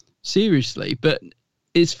seriously. But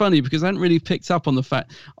it's funny because I hadn't really picked up on the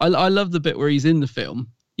fact. I love the bit where he's in the film.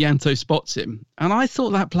 Yanto spots him, and I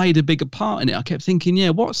thought that played a bigger part in it. I kept thinking, yeah,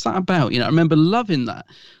 what's that about? I remember loving that.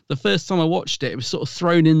 The first time I watched it, it was sort of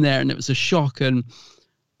thrown in there, and it was a shock. And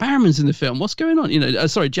Barrowman's in the film. What's going on?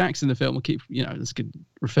 Sorry, Jack's in the film. We'll keep, let's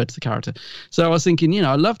refer to the character. So I was thinking,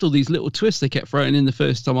 I loved all these little twists they kept throwing in the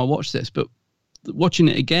first time I watched this, but watching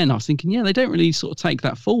it again, I was thinking, yeah, they don't really sort of take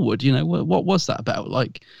that forward. What was that about?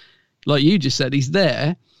 Like you just said, he's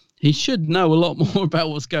there. He should know a lot more about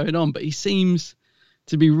what's going on, but he seems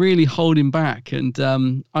to be really holding back.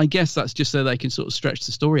 And I guess that's just so they can sort of stretch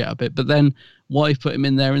the story out a bit. But then why put him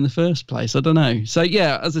in there in the first place? I don't know. So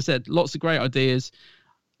yeah, as I said, lots of great ideas.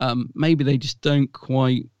 Maybe they just don't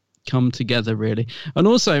quite come together really. And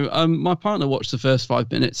also, my partner watched the first 5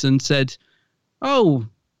 minutes and said, oh,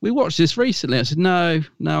 we watched this recently. I said, no,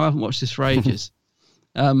 I haven't watched this for ages.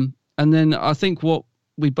 And then I think what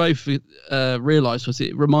we both realised was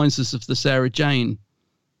it reminds us of the Sarah Jane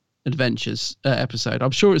Adventures episode.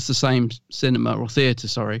 I'm sure it's the same cinema or theatre,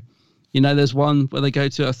 sorry. There's one where they go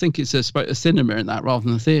to, I think it's a cinema in that rather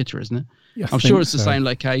than a theatre, isn't it? Yeah, I'm sure it's the same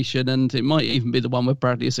location, and it might even be the one where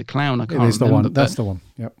Bradley is a clown. I can't remember. That's the one.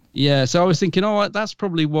 Yep. Yeah, so I was thinking, that's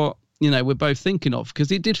probably what we're both thinking of,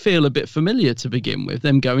 because it did feel a bit familiar to begin with,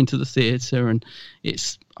 them going to the theatre, and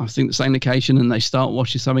it's, I think, the same location, and they start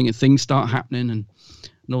watching something and things start happening and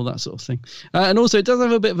all that sort of thing. And also it does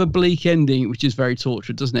have a bit of a bleak ending, which is very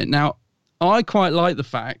Torchwood, doesn't it? Now, I quite like the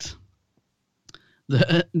fact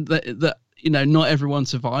that not everyone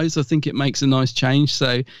survives. I think it makes a nice change.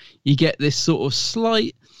 So you get this sort of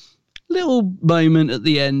slight little moment at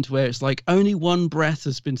the end where it's like only one breath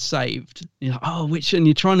has been saved. You're like, oh, which, and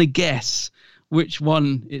you're trying to guess which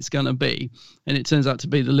one it's going to be, and it turns out to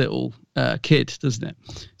be the little kid, doesn't it?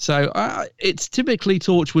 So it's typically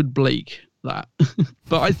Torchwood bleak, that.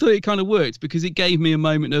 But I thought it kind of worked because it gave me a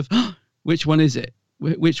moment of which one is it,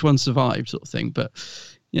 which one survived, sort of thing. But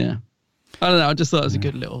yeah, I don't know, I just thought it was a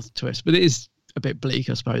good little twist, but it is a bit bleak,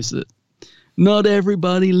 I suppose, that not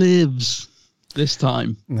everybody lives this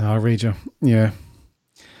time. No, I read you. Yeah.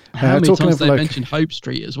 How many times they mentioned Hope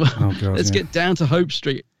Street as well? Oh, God, Let's get down to Hope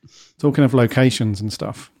Street. Talking of locations and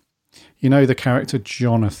stuff, you know the character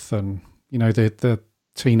Jonathan, you know the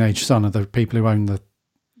teenage son of the people who own the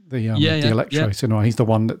Electro cinema. He's the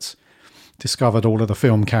one that's discovered all of the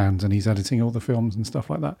film cans and he's editing all the films and stuff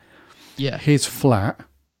like that. Yeah. His flat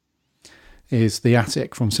is the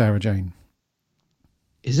attic from Sarah Jane.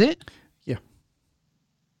 Is it? Yeah.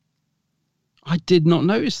 I did not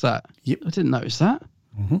notice that. Yep. I didn't notice that.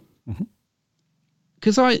 Mm-hmm.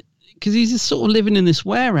 Because he's just sort of living in this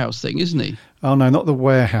warehouse thing, isn't he? Oh, no, not the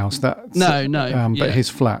warehouse. That's, no. But his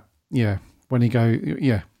flat, yeah. When he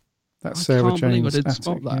that's Sarah Jane's I didn't attic,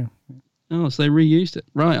 spot that. Yeah. Oh, so they reused it.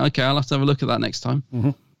 Right, okay, I'll have to have a look at that next time.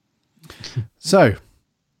 Mm-hmm. So,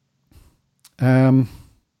 I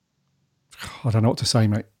don't know what to say,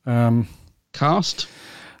 mate. Cast?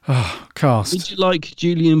 Cast. Did you like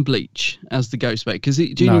Julian Bleach as the Ghostmaker? Because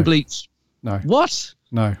Julian Bleach... No. What?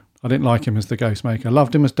 No, I didn't like him as the Ghostmaker.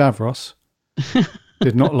 Loved him as Davros.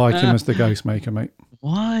 Did not like him as the Ghostmaker, mate.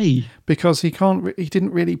 Why? Because he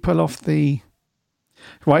didn't really pull off the...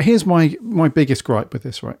 Right, here's my biggest gripe with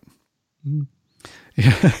this, right?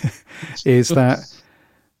 Is that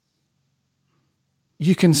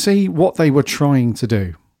you can see what they were trying to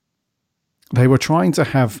do. They were trying to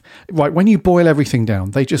have... Right, when you boil everything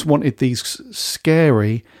down, they just wanted these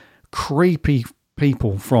scary, creepy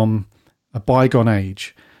people from a bygone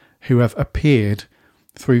age who have appeared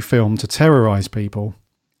through film to terrorize people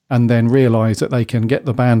and then realize that they can get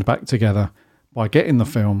the band back together by getting the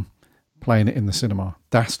film, playing it in the cinema.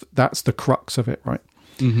 That's the crux of it, right?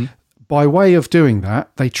 Mm-hmm. By way of doing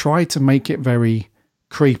that, they tried to make it very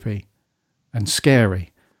creepy and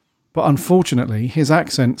scary. But unfortunately, his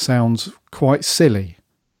accent sounds quite silly.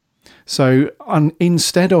 So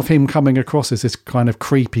instead of him coming across as this kind of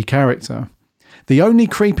creepy character, the only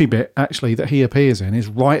creepy bit, actually, that he appears in is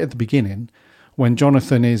right at the beginning when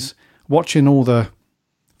Jonathan is watching all the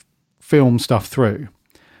film stuff through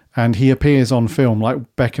and he appears on film,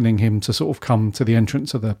 like beckoning him to sort of come to the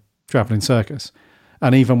entrance of the travelling circus.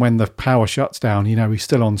 And even when the power shuts down, you know, he's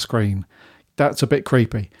still on screen. That's a bit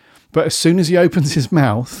creepy. But as soon as he opens his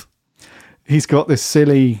mouth, he's got this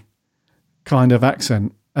silly kind of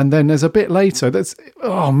accent. And then there's a bit later that's,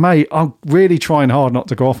 oh, mate, I'm really trying hard not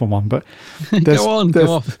to go off on one, but go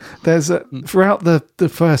off. There's throughout the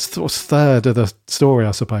first sort of third of the story,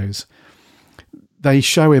 I suppose, they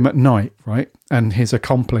show him at night, right? And his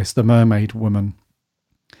accomplice, the mermaid woman,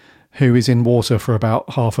 who is in water for about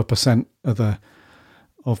 0.5% of the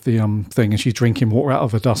thing, and she's drinking water out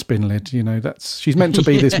of a dustbin lid. You know, she's meant to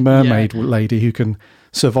be this mermaid lady who can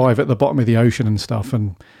survive at the bottom of the ocean and stuff,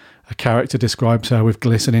 and a character describes her with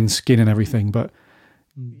glistening skin and everything, but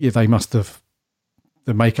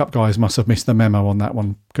the makeup guys must have missed the memo on that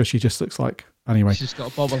one because she just looks like, anyway. She's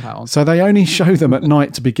got a bobble hat on. So they only show them at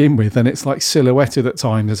night to begin with, and it's like silhouetted at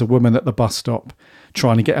times. There's a woman at the bus stop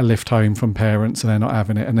trying to get a lift home from parents and they're not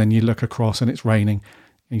having it, and then you look across and it's raining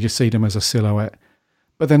and you just see them as a silhouette.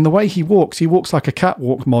 But then the way he walks like a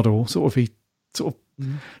catwalk model, he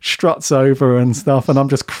struts over and stuff, and I'm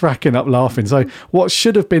just cracking up laughing. So what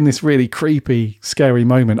should have been this really creepy, scary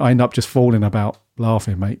moment, I end up just falling about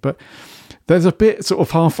laughing, mate. But there's a bit sort of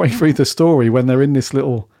halfway through the story when they're in this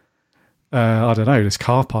little, this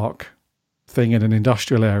car park thing in an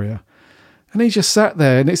industrial area. And he just sat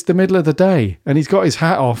there, and it's the middle of the day, and he's got his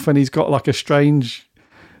hat off, and he's got like a strange...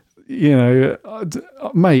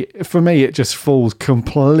 mate, for me, it just falls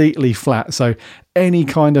completely flat. So any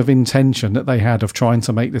kind of intention that they had of trying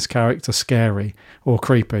to make this character scary or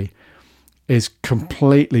creepy is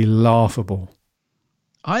completely laughable.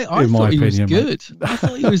 I thought he was good. I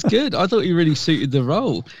thought he was good. I thought he really suited the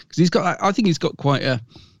role because I think he's got quite a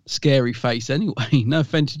scary face anyway. No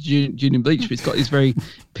offense to Julian Bleach, but he's got these very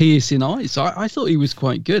piercing eyes. So I thought he was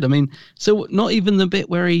quite good. I mean, so not even the bit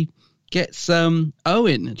where he gets Owen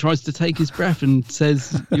and tries to take his breath and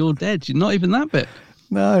says, "You're dead." Not even that bit.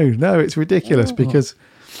 No, it's ridiculous because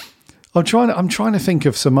I'm trying to think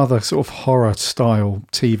of some other sort of horror style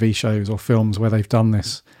TV shows or films where they've done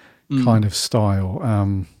this kind of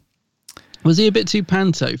style. Was he a bit too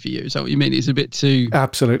panto for you? Is that what you mean? He's a bit too...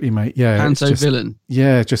 Absolutely, mate. Yeah. Panto villain.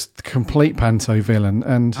 Yeah, just complete panto villain.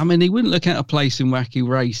 And I mean, he wouldn't look out of place in Wacky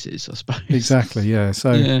Races, I suppose. Exactly, yeah.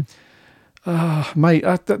 So, mate,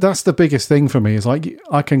 that's the biggest thing for me is like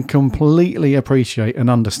I can completely appreciate and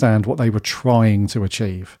understand what they were trying to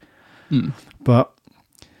achieve. But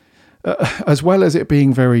as well as it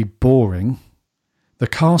being very boring, the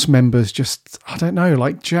cast members just, I don't know,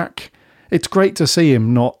 like Jack, it's great to see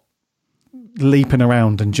him not leaping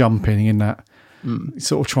around and jumping in that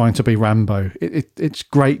sort of trying to be Rambo. It's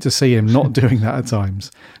great to see him not doing that at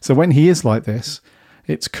times. So when he is like this,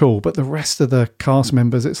 it's cool. But the rest of the cast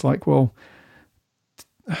members, it's like, well,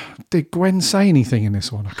 did Gwen say anything in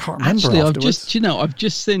this one? I can't remember. Actually, afterwards. I've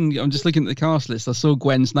just seen, I'm just looking at the cast list. I saw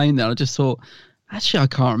Gwen's name there. I just thought, actually, I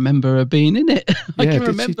can't remember her being in it. I can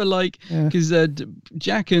remember, because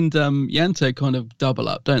Jack and Yanto kind of double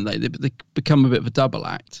up, don't they? They become a bit of a double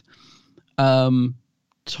act.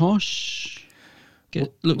 Tosh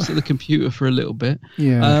looks at the computer for a little bit.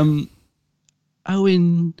 Yeah.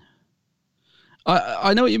 Owen,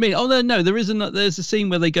 I know what you mean. Oh no, there's a scene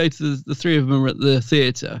where they go to the three of them are at the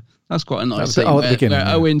theatre. That's quite a nice scene. Where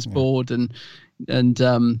Owen's bored and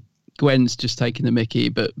Gwen's just taking the mickey,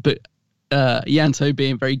 but Yanto,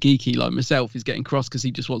 being very geeky like myself, is getting cross because he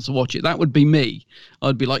just wants to watch it. That would be me.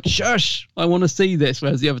 I'd be like, shush, I want to see this.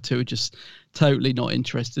 Whereas the other two are just totally not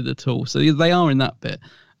interested at all. So they are in that bit.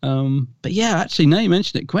 But yeah, actually, now you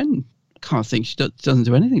mention it, Gwen, I can't think she doesn't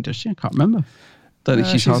do anything, does she? I can't remember. Don't think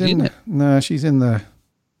she's hardly in it. No, she's in the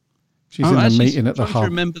meeting at the hub. I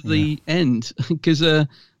remember the end because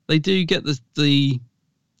they do get the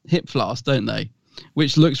hip flask, don't they?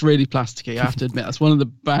 Which looks really plasticky, I have to admit. That's one of the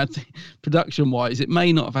bad things. Production-wise, it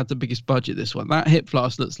may not have had the biggest budget, this one. That hip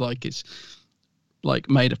flask looks like it's like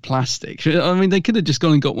made of plastic. I mean, they could have just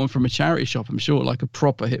gone and got one from a charity shop, I'm sure, like a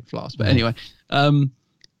proper hip flask. But anyway,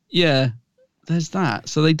 yeah, there's that.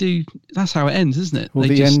 So they do, that's how it ends, isn't it? Well,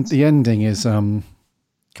 the ending is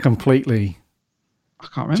completely... I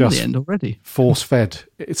can't remember the end already. Force-fed.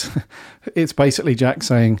 It's basically Jack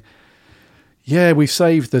saying, yeah, we've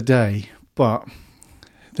saved the day, but...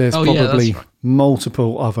 There's probably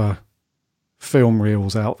multiple other film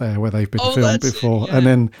reels out there where they've been filmed before. And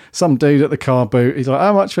then some dude at the car boot, he's like,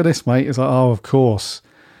 how much for this, mate? He's like, oh, of course,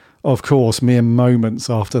 mere moments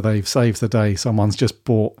after they've saved the day, someone's just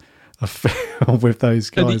bought a film with those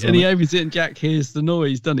guys. And he opens it and Jack hears the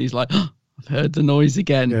noise, doesn't he? He's like, oh, I've heard the noise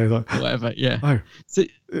again. Yeah, like, whatever, yeah. Oh.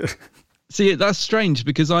 See, that's strange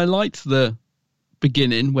because I liked the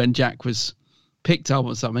beginning when Jack was picked up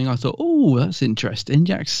on something. I thought, oh, that's interesting.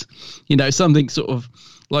 Jack's, something sort of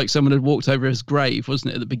like someone had walked over his grave,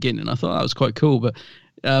 wasn't it, at the beginning? I thought that was quite cool. But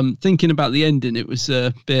thinking about the ending, it was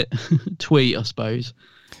a bit twee, I suppose.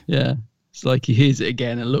 Yeah. It's like he hears it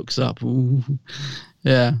again and looks up. Ooh.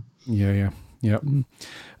 Yeah. Yeah.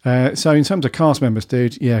 So in terms of cast members,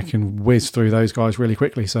 dude, can whiz through those guys really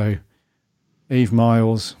quickly. So Eve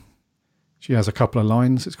Miles, she has a couple of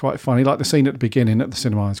lines. It's quite funny. Like the scene at the beginning at the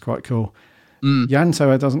cinema is quite cool.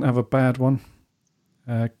 Yanto doesn't have a bad one.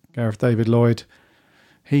 Gareth David Lloyd.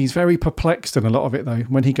 He's very perplexed in a lot of it, though.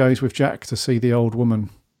 When he goes with Jack to see the old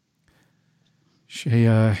woman,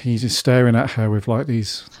 he's just staring at her with like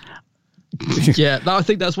these... Yeah, I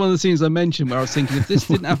think that's one of the scenes I mentioned where I was thinking if this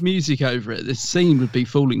didn't have music over it, this scene would be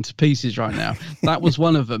falling to pieces right now. That was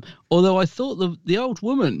one of them. Although I thought the old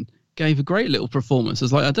woman gave a great little performance. I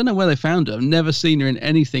was like, I don't know where they found her. I've never seen her in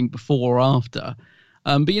anything before or after.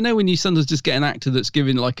 But when you sometimes just get an actor that's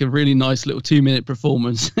giving like a really nice little 2-minute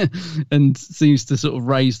performance and seems to sort of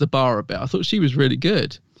raise the bar a bit, I thought she was really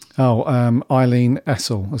good. Oh, Eileen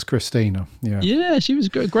Essel as Christina. Yeah, she was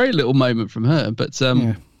a great little moment from her. But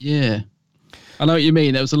yeah. I know what you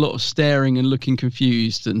mean. There was a lot of staring and looking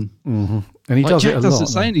confused, and and he does Jack it a lot. Doesn't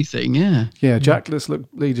say anything. Yeah. Jack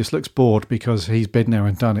he just looks bored because he's been there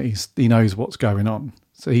and done it. He knows what's going on,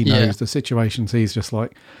 so he knows the situations. He's just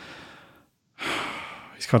like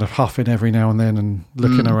he's kind of huffing every now and then and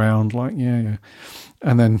looking around, like yeah.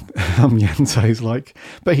 And then Yanto's like,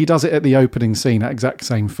 but he does it at the opening scene, that exact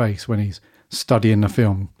same face when he's studying the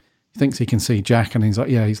film. He thinks he can see Jack, and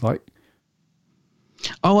he's like.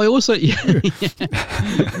 Oh, I also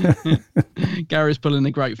Gary's pulling a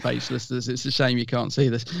great face, listeners. It's a shame you can't see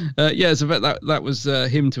this. So that was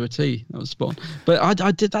him to a T. That was spot on. But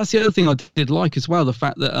I did. That's the other thing I did like as well. The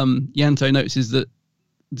fact that Yanto notices that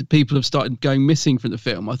the people have started going missing from the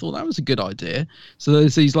film. I thought that was a good idea. So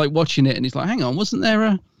he's like watching it, and he's like, "Hang on, wasn't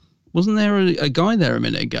there a guy there a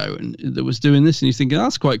minute ago and that was doing this?" And he's thinking,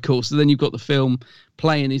 that's quite cool. So then you've got the film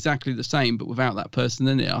playing exactly the same, but without that person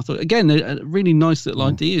in it. I thought, again, a really nice little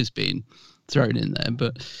idea has been thrown in there.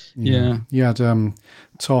 But yeah. You had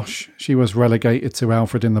Tosh. She was relegated to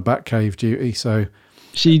Alfred in the Batcave duty, so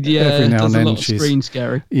she every now does and then a lot of she's screen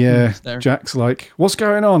scary. Yeah, Jack's like, "What's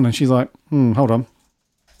going on?" And she's like, "Hold on."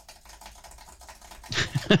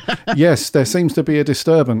 Yes, there seems to be a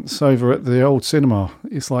disturbance over at the old cinema.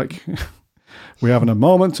 It's like we're having a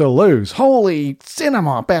moment to lose. Holy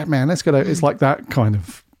cinema, Batman! Let's go. It's like that kind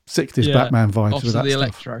of 60s Batman vibes Off with to that the stuff.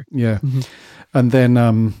 electro. Yeah, and then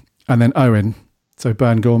Owen. So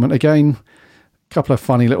Burn Gorman again. A couple of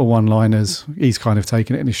funny little one-liners. He's kind of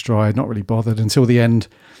taken it in his stride, not really bothered until the end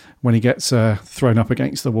when he gets thrown up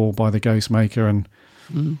against the wall by the Ghostmaker, and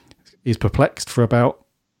he's perplexed for about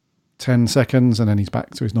 10 seconds, and then he's back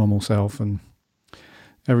to his normal self, and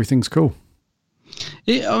everything's cool.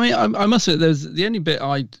 I mean, I must say, there's the only bit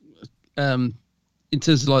in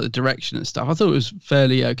terms of like the direction and stuff, I thought it was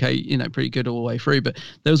fairly okay, pretty good all the way through. But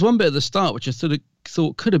there was one bit at the start which I sort of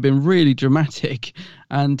thought could have been really dramatic,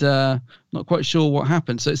 and not quite sure what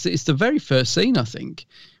happened. So it's the very first scene, I think,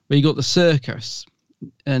 where you got the circus,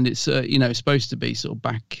 and it's supposed to be sort of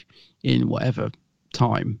back in whatever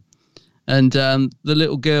time, and the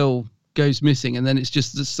little girl goes missing, and then it's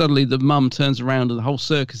just that suddenly the mum turns around and the whole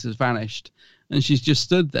circus has vanished, and she's just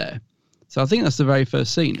stood there. So I think that's the very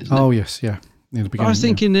first scene, isn't it? Oh yes, yeah. In the beginning, I was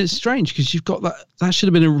thinking it's strange because you've got that should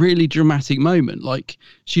have been a really dramatic moment. Like,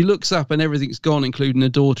 she looks up and everything's gone, including her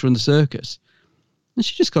daughter and the circus, and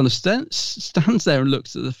she just kind of stands there and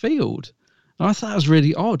looks at the field. And I thought that was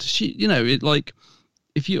really odd. She,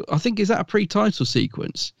 I think, is that a pre-title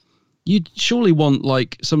sequence? You'd surely want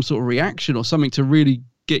like some sort of reaction or something to really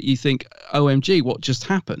get you think, OMG, what just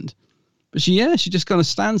happened? But she just kind of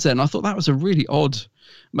stands there, and I thought that was a really odd.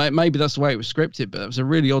 Maybe that's the way it was scripted, but it was a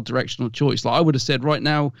really odd directional choice. Like, I would have said, right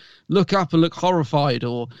now, look up and look horrified,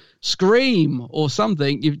 or scream, or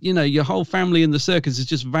something. Your whole family in the circus has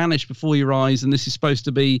just vanished before your eyes, and this is supposed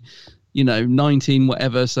to be, 19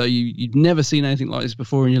 whatever. So you'd never seen anything like this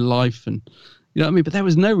before in your life, and you know what I mean. But there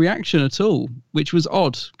was no reaction at all, which was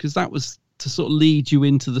odd, because that was to sort of lead you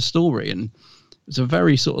into the story, and it was a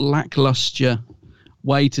very sort of lackluster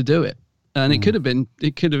way to do it. And it could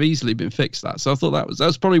have easily been fixed, that. So I thought that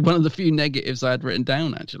was probably one of the few negatives I had written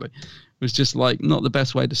down, actually. It was just like not the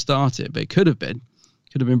best way to start it, but it could have been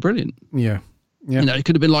brilliant. Yeah. Yeah. It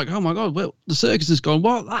could have been like, oh my God, well, the circus has gone.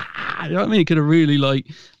 What? Ah! You know what I mean? It could have really like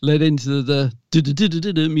led into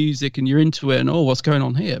the music, and you're into it, and oh, what's going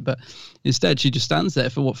on here? But instead, she just stands there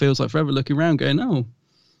for what feels like forever, looking around, going, oh,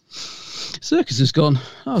 circus is gone.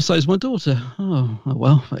 Oh, so is my daughter. Oh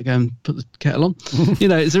well, I go and put the kettle on.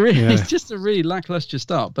 It's just a really lackluster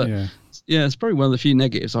start. But yeah, it's probably one of the few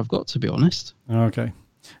negatives I've got, to be honest. Okay.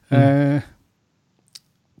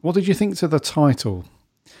 What did you think to the title?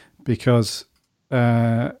 Because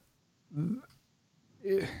it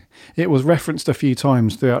was referenced a few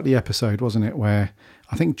times throughout the episode, wasn't it? Where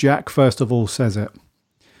I think Jack first of all says it.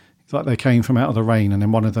 It's like they came from out of the rain, and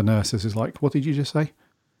then one of the nurses is like, "What did you just say?"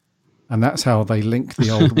 And that's how they link the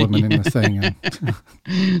old woman in the thing.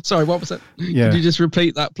 And sorry, what was that? Yeah. Could you just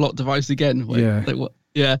repeat that plot device again? Wait,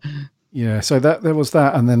 yeah. Yeah, so there was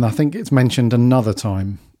that. And then I think it's mentioned another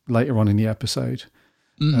time later on in the episode.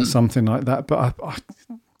 Something like that. But I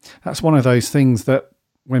that's one of those things that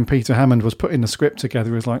when Peter Hammond was putting the script together,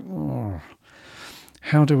 he was like, oh,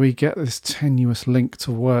 how do we get this tenuous link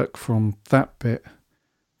to work from that bit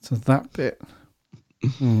to that bit?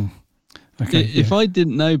 Okay, if I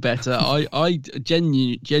didn't know better, I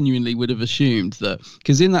genuinely would have assumed that,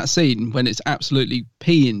 because in that scene when it's absolutely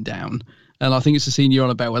peeing down, and I think it's the scene you're on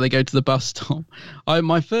about where they go to the bus stop,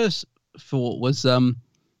 my first thought was,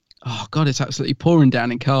 oh God, it's absolutely pouring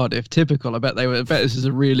down in Cardiff. Typical. I bet this is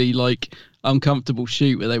a really like uncomfortable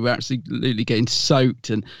shoot where they were absolutely getting soaked,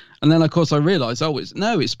 and then of course I realised,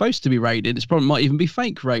 it's supposed to be raining. It's probably might even be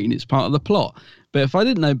fake rain. It's part of the plot. But if I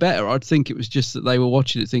didn't know better, I'd think it was just that they were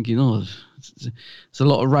watching it thinking, oh, it's a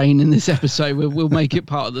lot of rain in this episode. We'll make it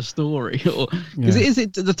part of the story. Because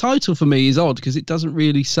the title for me is odd because it doesn't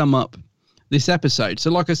really sum up this episode.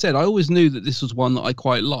 So like I said, I always knew that this was one that I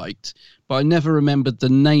quite liked, but I never remembered the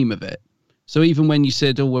name of it. So even when you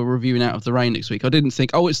said, oh, we're reviewing Out of the Rain next week, I didn't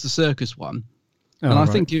think, oh, it's the circus one. And I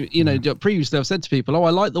think, previously I've said to people, oh, I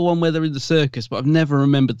like the one where they're in the circus, but I've never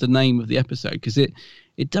remembered the name of the episode because it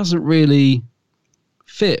doesn't really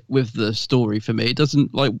fit with the story for me. It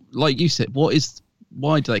doesn't, like you said,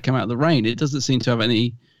 why do they come out of the rain? It doesn't seem to have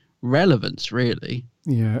any relevance, really.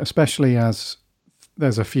 Yeah, especially as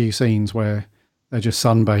there's a few scenes where they're just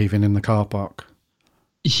sunbathing in the car park.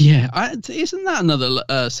 Yeah, isn't that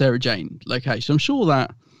another Sarah Jane location? I'm sure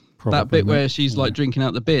that bit where she's like drinking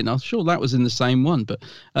out the bin, I'm sure that was in the same one. But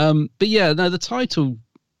yeah, no, the title,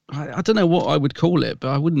 I don't know what I would call it, but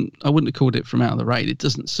I wouldn't have called it From Out of the Rain. It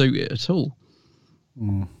doesn't suit it at all.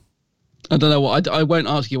 I don't know what I won't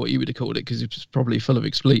ask you what you would have called it because it's probably full of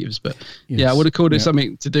expletives. But I would have called it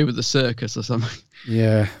something to do with the circus or something.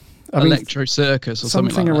 Yeah, Electro Circus or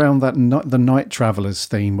something like around that. The Night Travelers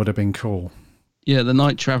theme would have been cool. Yeah, the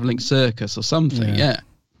Night Traveling Circus or something. Yeah.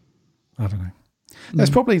 I don't know. There's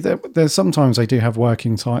probably there's sometimes they do have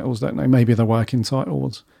working titles, don't they? Maybe the working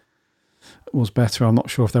title was better. I'm not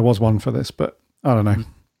sure if there was one for this, but I don't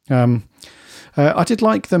know. I did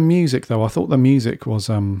like the music though. I thought the music was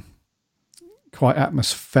quite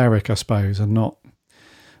atmospheric, I suppose, and not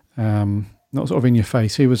sort of in your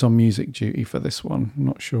face. Who was on music duty for this one? I'm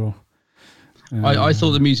not sure. I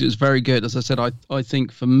thought the music was very good. As I said, I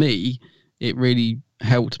think for me, it really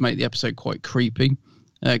helped make the episode quite creepy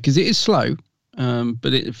because it is slow.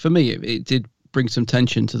 But for me, it did bring some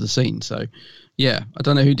tension to the scene. So, yeah, I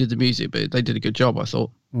don't know who did the music, but they did a good job, I thought.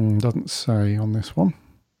 Doesn't say on this one.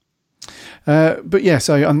 But yeah,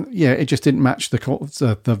 so it just didn't match the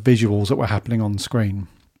visuals that were happening on screen.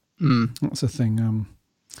 That's the thing.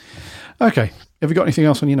 Okay, have you got anything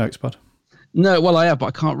else on your notes, bud? No, well, I have, but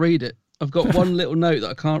I can't read it. I've got one little note that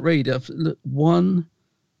I can't read. One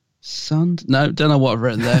sun. No, don't know what I've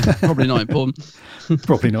written there. Probably not important.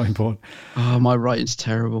 Probably not important. Oh, my writing's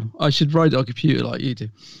terrible. I should write on a computer like you do.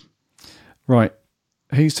 Right.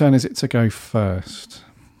 Whose turn is it to go first?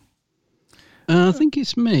 I think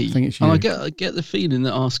it's me. I think it's you. And I get the feeling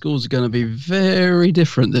that our scores are going to be very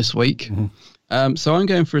different this week. So I'm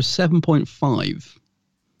going for a 7.5.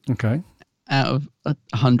 Okay. Out of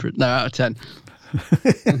 100. No, out of 10.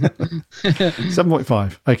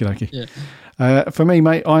 7.5. Okie dokie. Yeah. For me,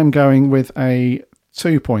 mate, I'm going with a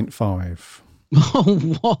 2.5.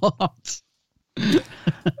 What?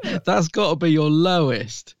 That's got to be your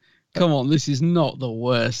lowest. Come on, this is not the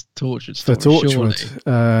worst Torchwood story. For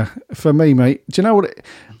Torchwood, for me, mate. Do you know what?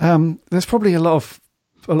 There's probably a lot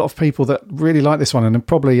of people that really like this one, and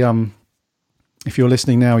probably if you're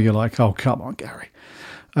listening now, you're like, "Oh, come on, Gary."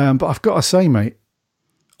 But I've got to say, mate,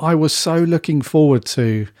 I was so looking forward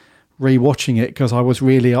to rewatching it because I was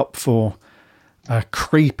really up for a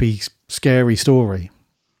creepy, scary story.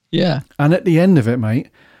 Yeah, and at the end of it, mate,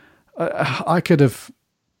 I could have.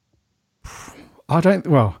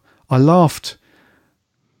 I laughed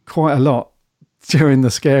quite a lot during the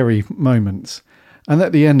scary moments. And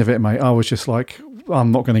at the end of it, mate, I was just like,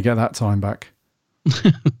 I'm not going to get that time back.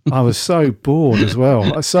 I was so bored as well.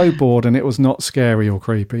 I was so bored, and it was not scary or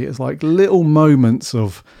creepy. It's like little moments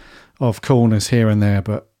of coolness here and there.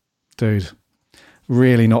 But, dude,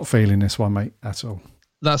 really not feeling this one, mate, at all.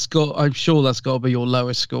 I'm sure that's got to be your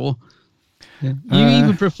lowest score. Yeah. You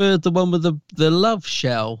even preferred the one with the love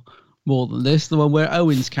shell more than this, the one where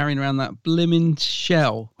Owen's carrying around that blimmin'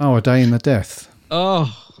 shell. Oh, A Day in the Death.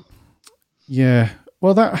 Oh. Yeah.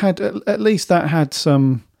 Well, that had, at least that had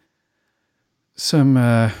some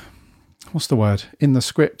what's the word? In the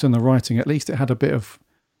script and the writing, at least it had a bit of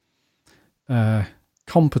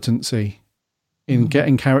competency in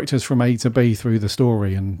getting characters from A to B through the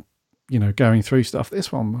story and, going through stuff.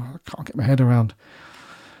 This one, I can't get my head around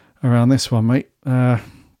this one, mate. But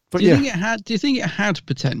do you think it had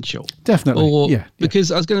potential? Definitely. Yeah.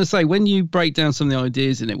 Because I was going to say, when you break down some of the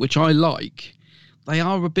ideas in it, which I like, they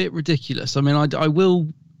are a bit ridiculous. I mean, I will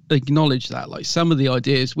acknowledge that. Like some of the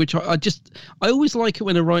ideas, which I always like it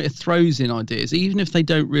when a writer throws in ideas, even if they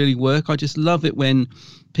don't really work. I just love it when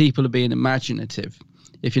people are being imaginative,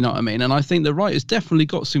 if you know what I mean. And I think the writer's definitely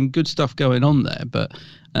got some good stuff going on there. But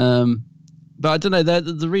I don't know.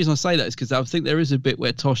 The reason I say that is because I think there is a bit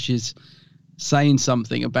where Tosh is saying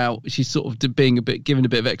something about, she's sort of giving a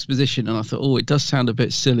bit of exposition, and I thought, it does sound a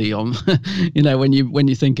bit silly on when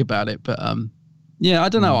you think about it. But I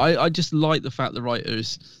don't know, I just like the fact the writer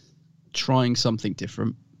is trying something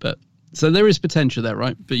different. But so there is potential there,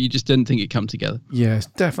 right? But you just didn't think it'd come together. Yeah, it's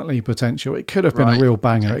definitely potential. It could have been a real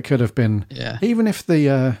banger. Okay. It could have been, even if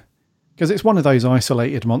because it's one of those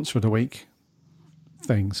isolated Monster of the Week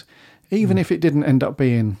things, even if it didn't end up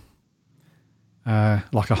being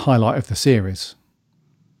like a highlight of the series,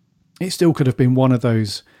 it still could have been one of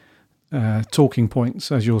those talking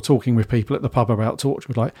points as you're talking with people at the pub about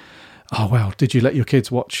Torchwood, like, oh well, did you let your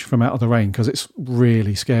kids watch From Out of the Rain? Because it's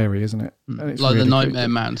really scary, isn't it? Like really the Nightmare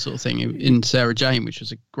Man sort of thing in Sarah Jane, which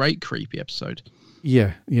was a great creepy episode.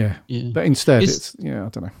 Yeah. But instead it's I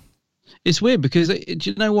don't know. It's weird because do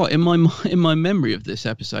you know what? In my memory of this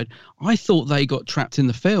episode, I thought they got trapped in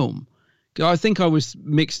the film. I think I was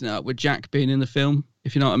mixing it up with Jack being in the film,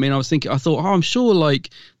 if you know what I mean. I thought, I'm sure like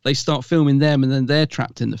they start filming them and then they're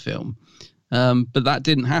trapped in the film. But that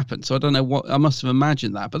didn't happen. So I don't know what, I must have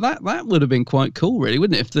imagined that. But that would have been quite cool, really,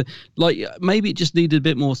 wouldn't it? If maybe it just needed a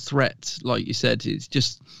bit more threat, like you said. It's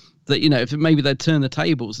just that, if maybe they'd turn the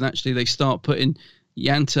tables and actually they start putting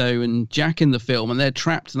Yanto and Jack in the film and they're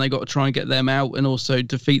trapped and they got to try and get them out and also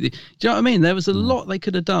defeat do you know what I mean? There was a lot they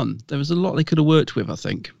could have done. There was a lot they could have worked with, I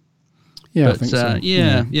think. Yeah, but, I think so.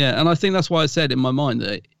 Yeah. And I think that's why I said in my mind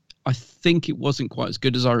that I think it wasn't quite as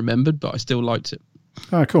good as I remembered, but I still liked it.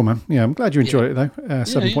 Oh, cool, man. Yeah, I'm glad you enjoyed it, though.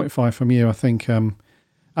 7.5 from you, I think. And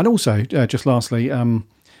also, just lastly,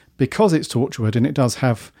 because it's Torchwood and it does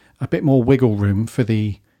have a bit more wiggle room for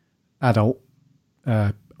the adult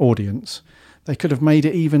audience, they could have made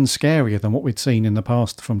it even scarier than what we'd seen in the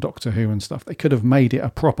past from Doctor Who and stuff. They could have made it a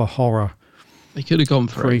proper horror. They could have gone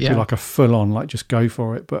for creepy, it, like a full-on, like just go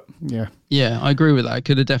for it. But yeah. Yeah, I agree with that. It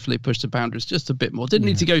could have definitely pushed the boundaries just a bit more. Didn't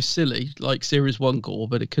need to go silly like Series 1 gore,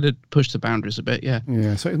 but it could have pushed the boundaries a bit, yeah.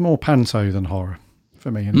 Yeah, so it's more panto than horror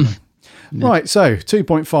for me anyway. Right, so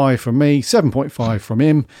 2.5 from me, 7.5 from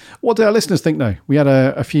him. What do our listeners think, though? We had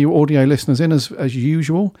a few audio listeners in as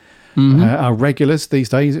usual. Our regulars these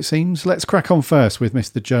days, it seems. Let's crack on first with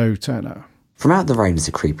Mr. Joe Turner. From Out the Rain is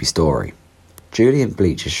a creepy story. Julian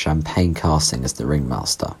Bleach's champagne casting as the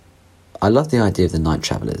ringmaster. I love the idea of the night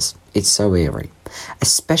travellers. It's so eerie,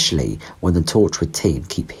 especially when the Torchwood team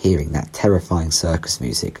keep hearing that terrifying circus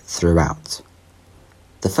music throughout.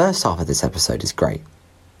 The first half of this episode is great.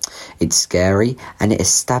 It's scary and it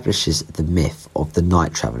establishes the myth of the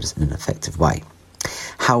night travellers in an effective way.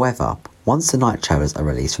 However, once the night travellers are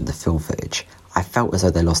released from the film footage, I felt as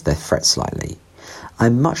though they lost their threat slightly. I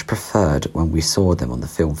much preferred when we saw them on the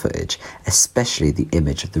film footage, especially the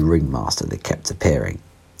image of the ringmaster that kept appearing.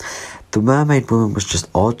 The mermaid woman was just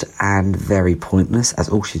odd and very pointless, as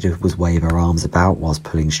all she did was wave her arms about whilst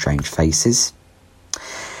pulling strange faces.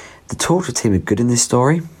 The Torchwood team are good in this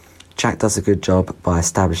story. Jack does a good job by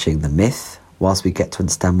establishing the myth, whilst we get to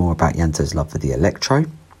understand more about Yanto's love for the Electro.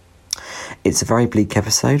 It's a very bleak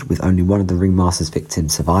episode, with only one of the ringmaster's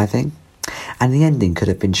victims surviving, and the ending could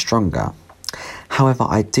have been stronger. However,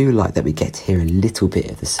 I do like that we get to hear a little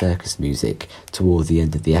bit of the circus music toward the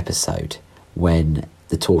end of the episode when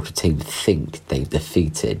the Torchwood team think they've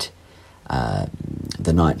defeated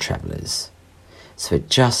the Night Travellers. So it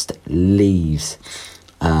just leaves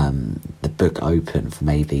the book open for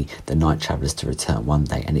maybe the Night Travellers to return one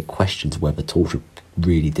day, and it questions whether Torchwood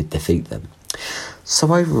really did defeat them.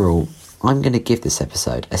 So overall, I'm going to give this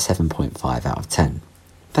episode a 7.5 out of 10.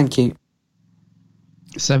 Thank you.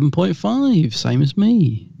 7.5, same as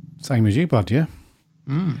me. Same as you, bud, yeah.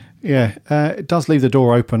 Yeah, it does leave the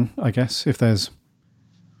door open, I guess, if there's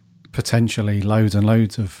potentially loads and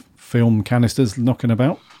loads of film canisters knocking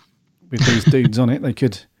about with these dudes on it. They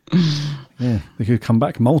could come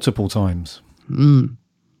back multiple times. There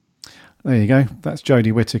you go. That's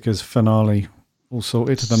Jodie Whittaker's finale all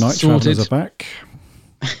sorted. The Night Travellers are back.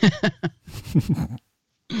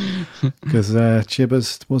 Because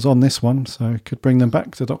Chibbers was on this one, so could bring them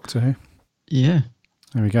back to Doctor Who. Yeah.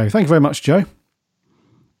 There we go. Thank you very much, Joe.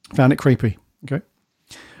 Found it creepy. Okay.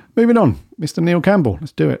 Moving on. Mr. Neil Campbell.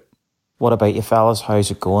 Let's do it. What about you fellas?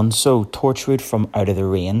 How's it going? So, Torchwood from Out of the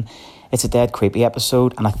Rain. It's a dead creepy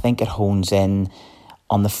episode, and I think it hones in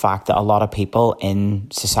on the fact that a lot of people in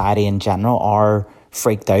society in general are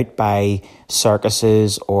freaked out by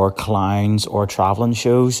circuses or clowns or travelling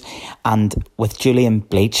shows. And with Julian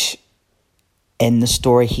Bleach in the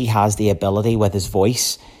story, he has the ability with his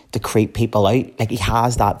voice to creep people out. Like, he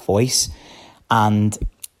has that voice. And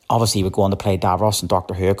obviously he would go on to play Davros in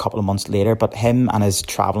Doctor Who a couple of months later, but him and his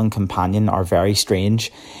travelling companion are very strange.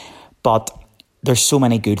 But there's so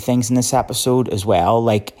many good things in this episode as well.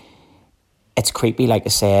 Like, it's creepy, like I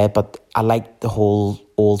said, but I like the whole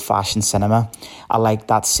old-fashioned cinema. I like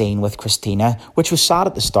that scene with Christina, which was sad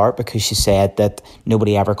at the start because she said that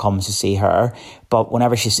nobody ever comes to see her. But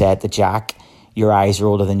whenever she said to Jack, your eyes are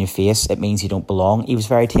older than your face, it means you don't belong, he was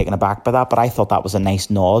very taken aback by that. But I thought that was a nice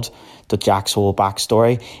nod to Jack's whole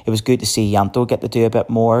backstory. It was good to see Yanto get to do a bit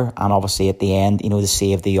more, and obviously at the end, to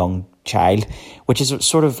save the young child, which is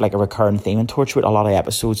sort of like a recurring theme in Torchwood. A lot of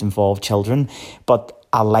episodes involve children, but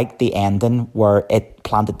I like the ending where it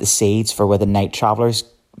planted the seeds for where the Night Travellers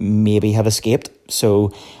maybe have escaped.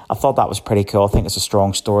 So I thought that was pretty cool. I think it's a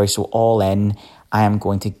strong story. So all in, I am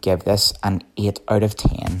going to give this an 8 out of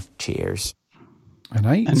 10. Cheers. An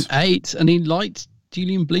 8? An 8. And he liked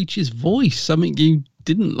Julian Bleach's voice, something you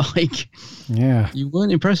didn't like. Yeah. You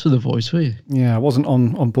weren't impressed with the voice, were you? Yeah, I wasn't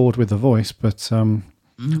on board with the voice, but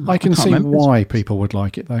I can see why people would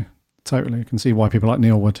like it, though. Totally. I can see why people like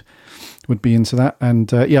Neil would be into that.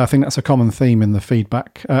 And I think that's a common theme in the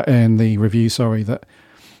feedback, in the review, that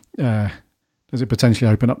Does it potentially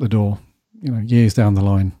open up the door, years down the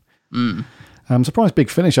line? I'm surprised Big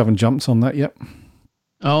Finish haven't jumped on that yet.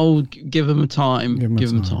 Oh, give them a time. Give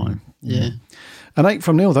them time. Yeah. An 8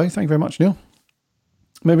 from Neil, though. Thank you very much, Neil.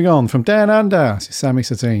 Moving on from Dan Under, this is Sammy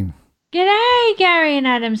Satine. G'day, Gary and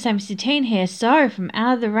Adam. Sammy Satine here. So, from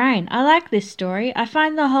Out of the Rain. I like this story. I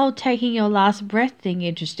find the whole taking your last breath thing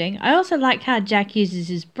interesting. I also like how Jack uses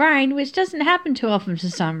his brain, which doesn't happen too often for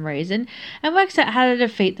some reason, and works out how to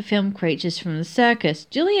defeat the film creatures from the circus.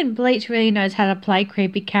 Julian Bleach really knows how to play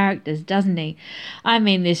creepy characters, doesn't he? I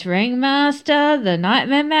mean, this Ringmaster, the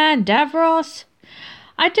Nightmare Man, Davros.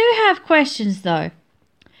 I do have questions, though.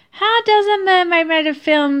 How does a mermaid made of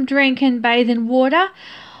film drink and bathe in water?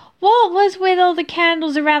 What was with all the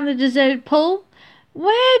candles around the deserted pool?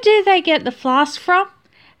 Where do they get the flask from?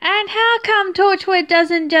 And how come Torchwood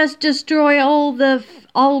doesn't just destroy all the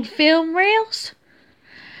old film reels?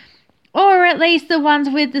 Or at least the ones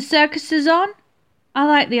with the circuses on? I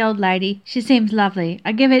like the old lady. She seems lovely.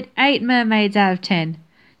 I give it 8 mermaids out of 10.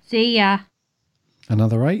 See ya.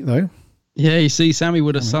 Another 8, though. Yeah, you see, Sammy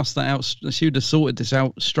would have sussed that out. She would have sorted this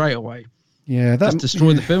out straight away. Yeah, just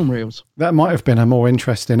destroy the film reels. That might have been a more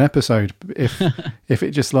interesting episode if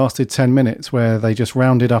it just lasted 10 minutes, where they just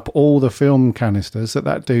rounded up all the film canisters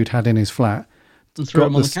that dude had in his flat and threw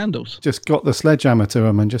them on the candles. Just got the sledgehammer to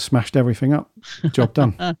him and just smashed everything up. Job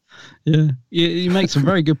done. Yeah, you make some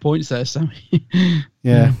very good points there, Sammy.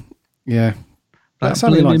 Yeah. That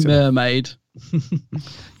blooming mermaid.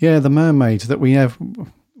 Yeah, the mermaid that we have.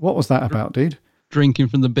 What was that about, dude? Drinking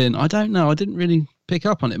from the bin. I don't know. I didn't really pick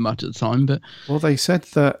up on it much at the time, but well, they said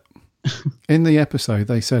that in the episode.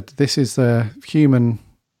 They said this is the human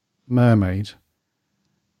mermaid,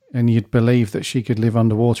 and you'd believe that she could live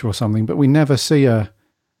underwater or something, but we never see her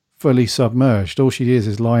fully submerged. All she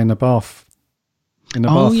is lying in the bath for a bit.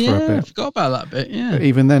 I forgot about that bit. Yeah, but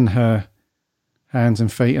even then, her hands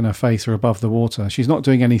and feet and her face are above the water. She's not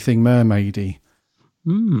doing anything mermaidy.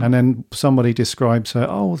 And then somebody describes her.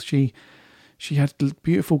 Oh, she had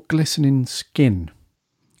beautiful glistening skin.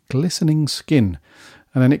 And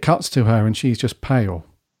then it cuts to her and she's just pale.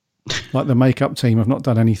 Like the makeup team have not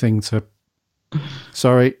done anything to...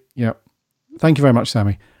 Sorry. Yeah. Thank you very much,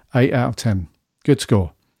 Sammy. 8 out of 10. Good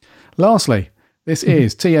score. Lastly, this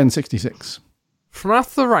is TN66. From Out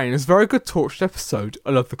of the Rain is a very good Torchwood episode. I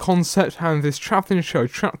love the concept having this travelling show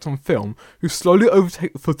trapped on film who slowly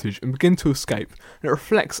overtake the footage and begin to escape, and it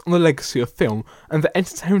reflects on the legacy of film and the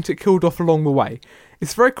entertainment it killed off along the way.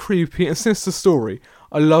 It's a very creepy and sinister story.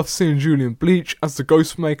 I love seeing Julian Bleach as the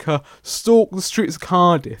Ghostmaker stalk the streets of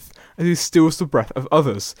Cardiff as he steals the breath of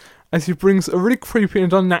others, as he brings a really creepy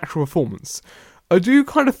and unnatural performance. I do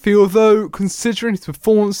kind of feel, though, considering his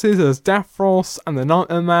performances as Davros and the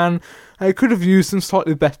Nightmare Man, I could have used them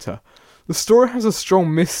slightly better. The story has a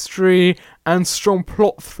strong mystery and strong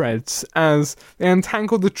plot threads as they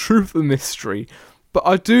untangle the truth of the mystery, but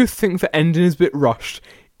I do think the ending is a bit rushed,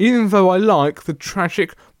 even though I like the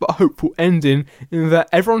tragic but hopeful ending in that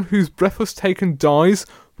everyone whose breath was taken dies,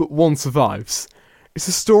 but one survives. It's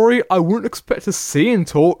a story I wouldn't expect to see in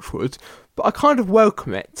Torchwood, but I kind of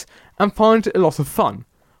welcome it and find it a lot of fun.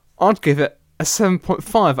 I'd give it a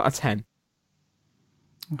 7.5 out of 10.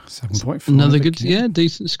 7.5. Another good,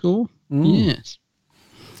 decent score. Yes.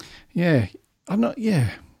 Yeah, I'm not. Yeah.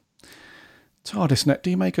 TARDISnet, do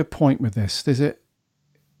you make a point with this? Is it?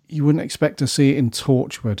 You wouldn't expect to see it in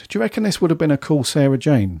Torchwood. Do you reckon this would have been a cool Sarah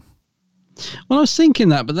Jane? Well, I was thinking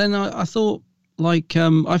that, but then I thought,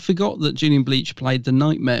 I forgot that Julian Bleach played the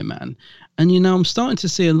Nightmare Man, and I'm starting to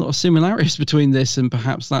see a lot of similarities between this and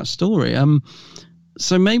perhaps that story.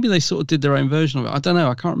 So maybe they sort of did their own version of it. I don't know.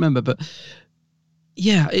 I can't remember, but.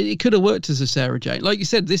 Yeah, it could have worked as a Sarah Jane. Like you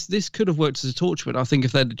said, this could have worked as a Torchwood. I think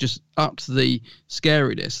if they'd just upped the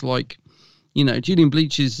scariness, Julian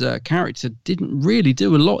Bleach's character didn't really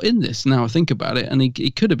do a lot in this, now I think about it, and he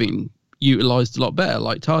could have been utilised a lot better,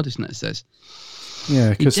 like TARDISnet says.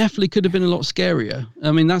 Yeah, he definitely could have been a lot scarier.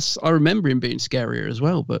 I mean, I remember him being scarier as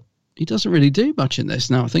well, but he doesn't really do much in this,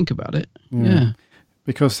 now I think about it. Yeah.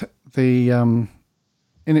 Because the in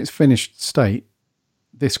its finished state,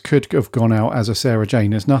 this could have gone out as a Sarah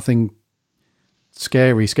Jane. There's nothing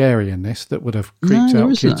scary in this that would have creeped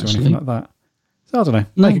out kids or anything like that. So I don't know.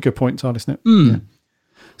 Make a good point, TARDISnet. Yeah.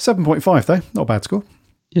 7.5 though, not a bad score.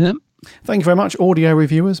 Yeah. Thank you very much, audio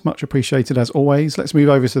reviewers. Much appreciated as always. Let's move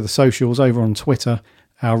over to the socials over on Twitter.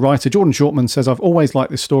 Our writer Jordan Shortman says, I've always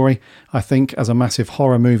liked this story. I think as a massive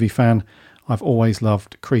horror movie fan, I've always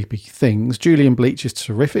loved creepy things. Julian Bleach is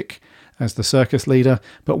terrific as the circus leader,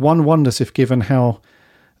 but one wonders if given how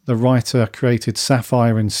the writer created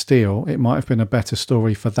Sapphire and Steel, it might have been a better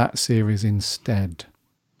story for that series instead.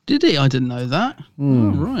 Did he? I didn't know that.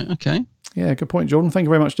 Oh, right, okay. Yeah, good point, Jordan. Thank you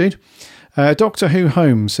very much, dude. Doctor Who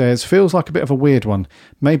Home says, feels like a bit of a weird one.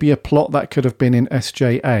 Maybe a plot that could have been in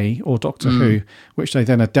SJA or Doctor Who, which they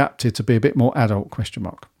then adapted to be a bit more adult, ?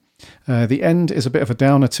 The end is a bit of a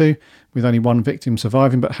downer too, with only one victim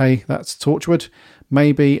surviving, but hey, that's Torchwood.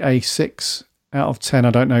 Maybe a 6 out of 10,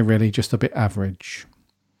 I don't know really, just a bit average.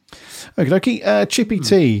 Okie Chippy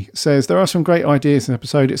T says, there are some great ideas in the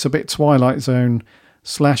episode. It's a bit Twilight Zone /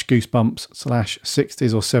 Goosebumps /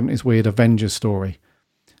 60s or 70s weird Avengers story.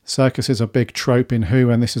 Circus is a big trope in Who,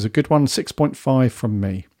 and this is a good one. 6.5 from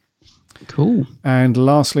me. Cool. And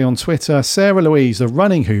lastly on Twitter, Sarah Louise, the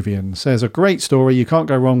running Whovian, says, a great story. You can't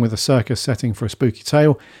go wrong with a circus setting for a spooky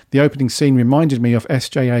tale. The opening scene reminded me of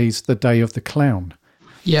SJA's The Day of the Clown.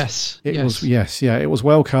 Yes. It was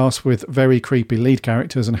well cast with very creepy lead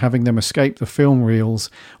characters, and having them escape the film reels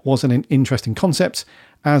was an interesting concept,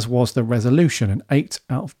 as was the resolution. An 8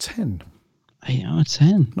 out of 10. 8 out of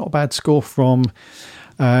 10. Not a bad score from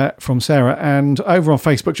Sarah. And over on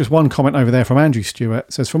Facebook, just one comment over there from Andrew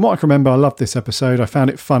Stewart. Says, from what I can remember, I loved this episode. I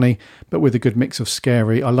found it funny, but with a good mix of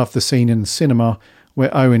scary. I love the scene in the cinema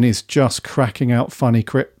where Owen is just cracking out funny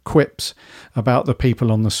quips about the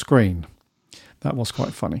people on the screen. That was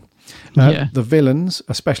quite funny. The villains,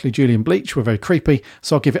 especially Julian Bleach, were very creepy,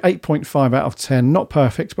 so I'll give it 8.5 out of 10. Not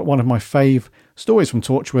perfect, but one of my fave stories from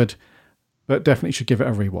Torchwood, but definitely should give it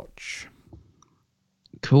a rewatch.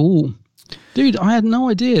 Cool. Dude, I had no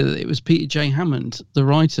idea that it was Peter J. Hammond. The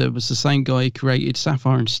writer was the same guy who created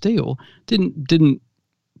Sapphire and Steel. Didn't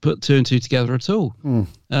put 2 and 2 together at all.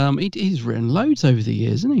 He's written loads over the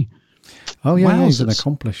years, hasn't he? Oh yeah, he's an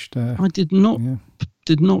accomplished. I did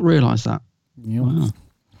not realise that. Yep. Wow.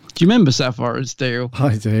 Do you remember Sapphire and Steel?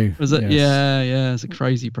 I do. Was it? Yes. Yeah. It's a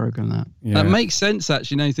crazy program that. Yeah. That makes sense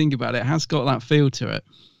actually. Now you think about it, it has got that feel to it.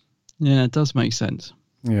 Yeah, it does make sense.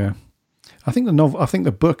 Yeah, I think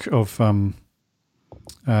the book of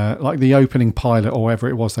like the opening pilot or whatever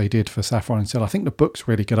it was they did for Sapphire and Steel. I think the book's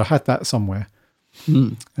really good. I had that somewhere,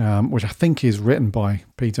 which I think is written by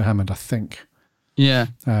Peter Hammond. I think. Yeah.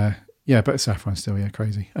 But Sapphire and Steel,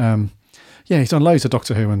 crazy. He's done loads of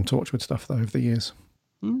Doctor Who and Torchwood stuff though over the years.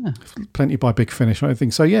 Yeah. Plenty by Big Finish, I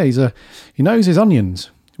think. So yeah, he knows his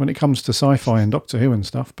onions when it comes to sci-fi and Doctor Who and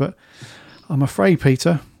stuff. But I'm afraid,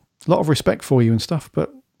 Peter, a lot of respect for you and stuff,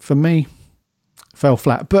 but for me, fell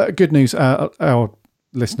flat. But good news, our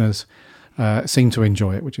listeners seem to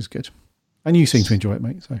enjoy it, which is good. And you seem to enjoy it,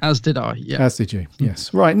 mate. So. As did I, yeah. As did you,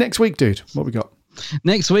 yes. Right, next week, dude, what we got?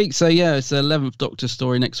 Next week, it's the 11th Doctor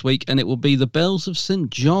story next week, and it will be The Bells of St.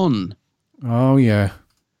 John. Oh, yeah.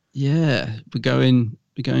 Yeah, we're going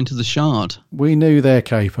to the Shard. We knew their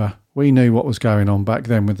caper. We knew what was going on back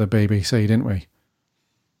then with the BBC, didn't we?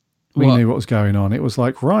 We knew what was going on. It was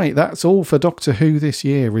like, right, that's all for Doctor Who this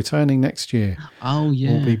year, returning next year. Oh,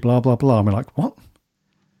 yeah. Will be blah, blah, blah. And we're like, what?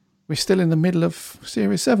 We're still in the middle of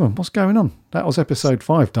Series 7. What's going on? That was episode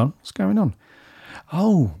 5 done. What's going on?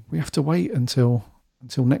 Oh, we have to wait until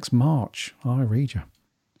next March. I read you.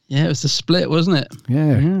 Yeah, it was the split, wasn't it?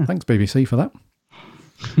 Yeah. Thanks, BBC, for that.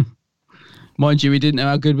 Mind you, we didn't know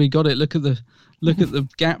how good we got it. Look at the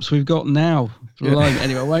gaps we've got now.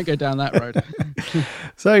 Anyway, I won't go down that road.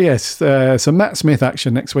 So yes, some Matt Smith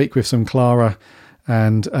action next week with some Clara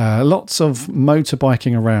and lots of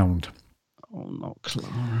motorbiking around. Oh, not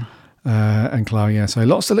Clara. And Clara, yeah. So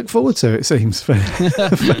lots to look forward to, it seems, for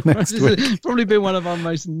next week. It's probably been one of our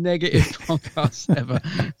most negative podcasts ever.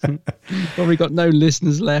 Probably got no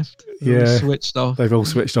listeners left. They're all switched off. They've all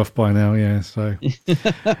switched off by now, yeah. So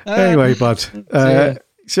anyway, bud,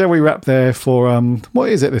 shall we wrap there for, what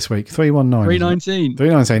is it this week? 319? 319.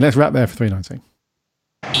 319. Let's wrap there for 319.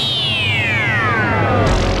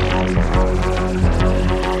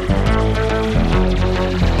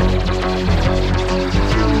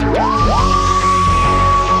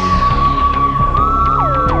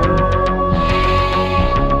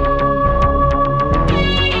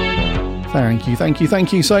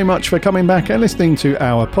 Thank you so much for coming back and listening to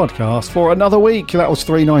our podcast for another week. That was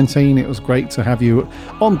 319. It was great to have you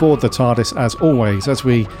on board the TARDIS as always, as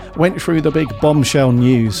we went through the big bombshell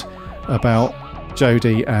news about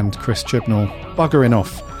Jodie and Chris Chibnall buggering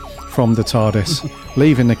off from the TARDIS,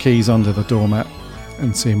 leaving the keys under the doormat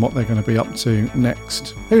and seeing what they're going to be up to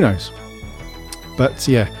next. Who knows? But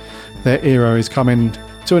yeah, their era is coming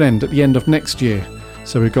to an end at the end of next year.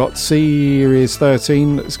 So we've got Series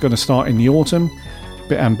 13 that's going to start in the autumn.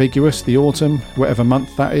 Bit ambiguous, the autumn, whatever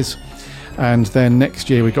month that is. And then next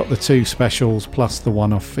year we've got the 2 specials plus the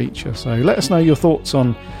one-off feature. So let us know your thoughts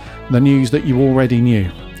on the news that you already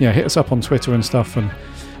knew. Yeah, hit us up on Twitter and stuff, and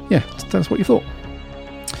yeah, tell us what you thought.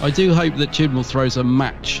 I do hope that Chibnall throws a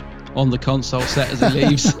match on the console set as he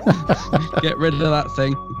leaves. Get rid of that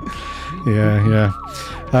thing. Yeah.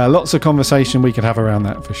 Lots of conversation we could have around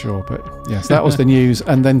that for sure. But yes, that was the news.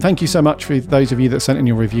 And then thank you so much for those of you that sent in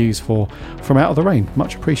your reviews for From Out of the Rain.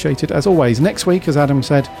 Much appreciated as always. Next week, as Adam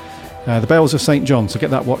said, The Bells of St. John. So get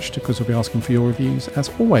that watched because we'll be asking for your reviews as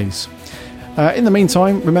always. In the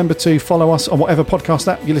meantime, remember to follow us on whatever podcast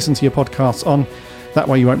app you listen to your podcasts on. That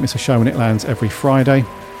way you won't miss a show when it lands every Friday.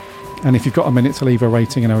 And if you've got a minute to leave a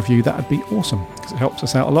rating and a review, that would be awesome because it helps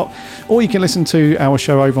us out a lot. Or you can listen to our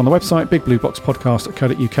show over on the website,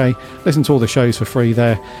 bigblueboxpodcast.co.uk. Listen to all the shows for free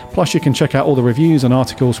there. Plus, you can check out all the reviews and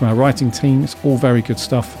articles from our writing team. It's all very good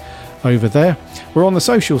stuff over there. We're on the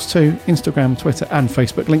socials too, Instagram, Twitter and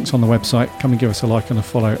Facebook. Links on the website. Come and give us a like and a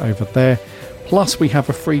follow over there. Plus, we have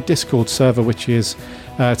a free Discord server, which is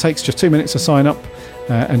takes just 2 minutes to sign up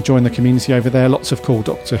and join the community over there. Lots of cool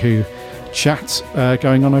Doctor Who chat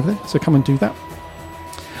going on over there, so come and do that.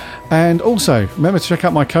 And also remember to check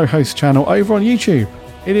out my co-host channel over on YouTube.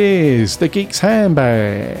 It is The Geek's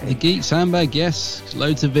Handbag. The Geek's Handbag, yes.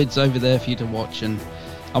 Loads of vids over there for you to watch, and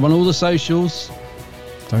I'm on all the socials.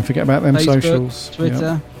 Don't forget about them Facebook, socials.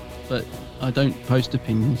 Twitter, but I don't post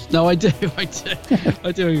opinions. No, I do. I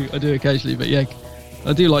do occasionally, but yeah,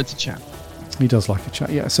 I do like to chat. He does like a chat,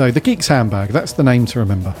 yeah. So The Geek's Handbag, that's the name to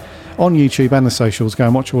remember. On YouTube and the socials, go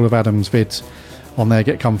and watch all of Adam's vids on there.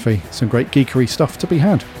 Get comfy. Some great geekery stuff to be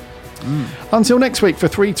had. Until next week for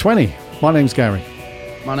 320, my name's Gary.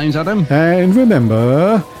 My name's Adam. And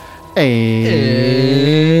remember,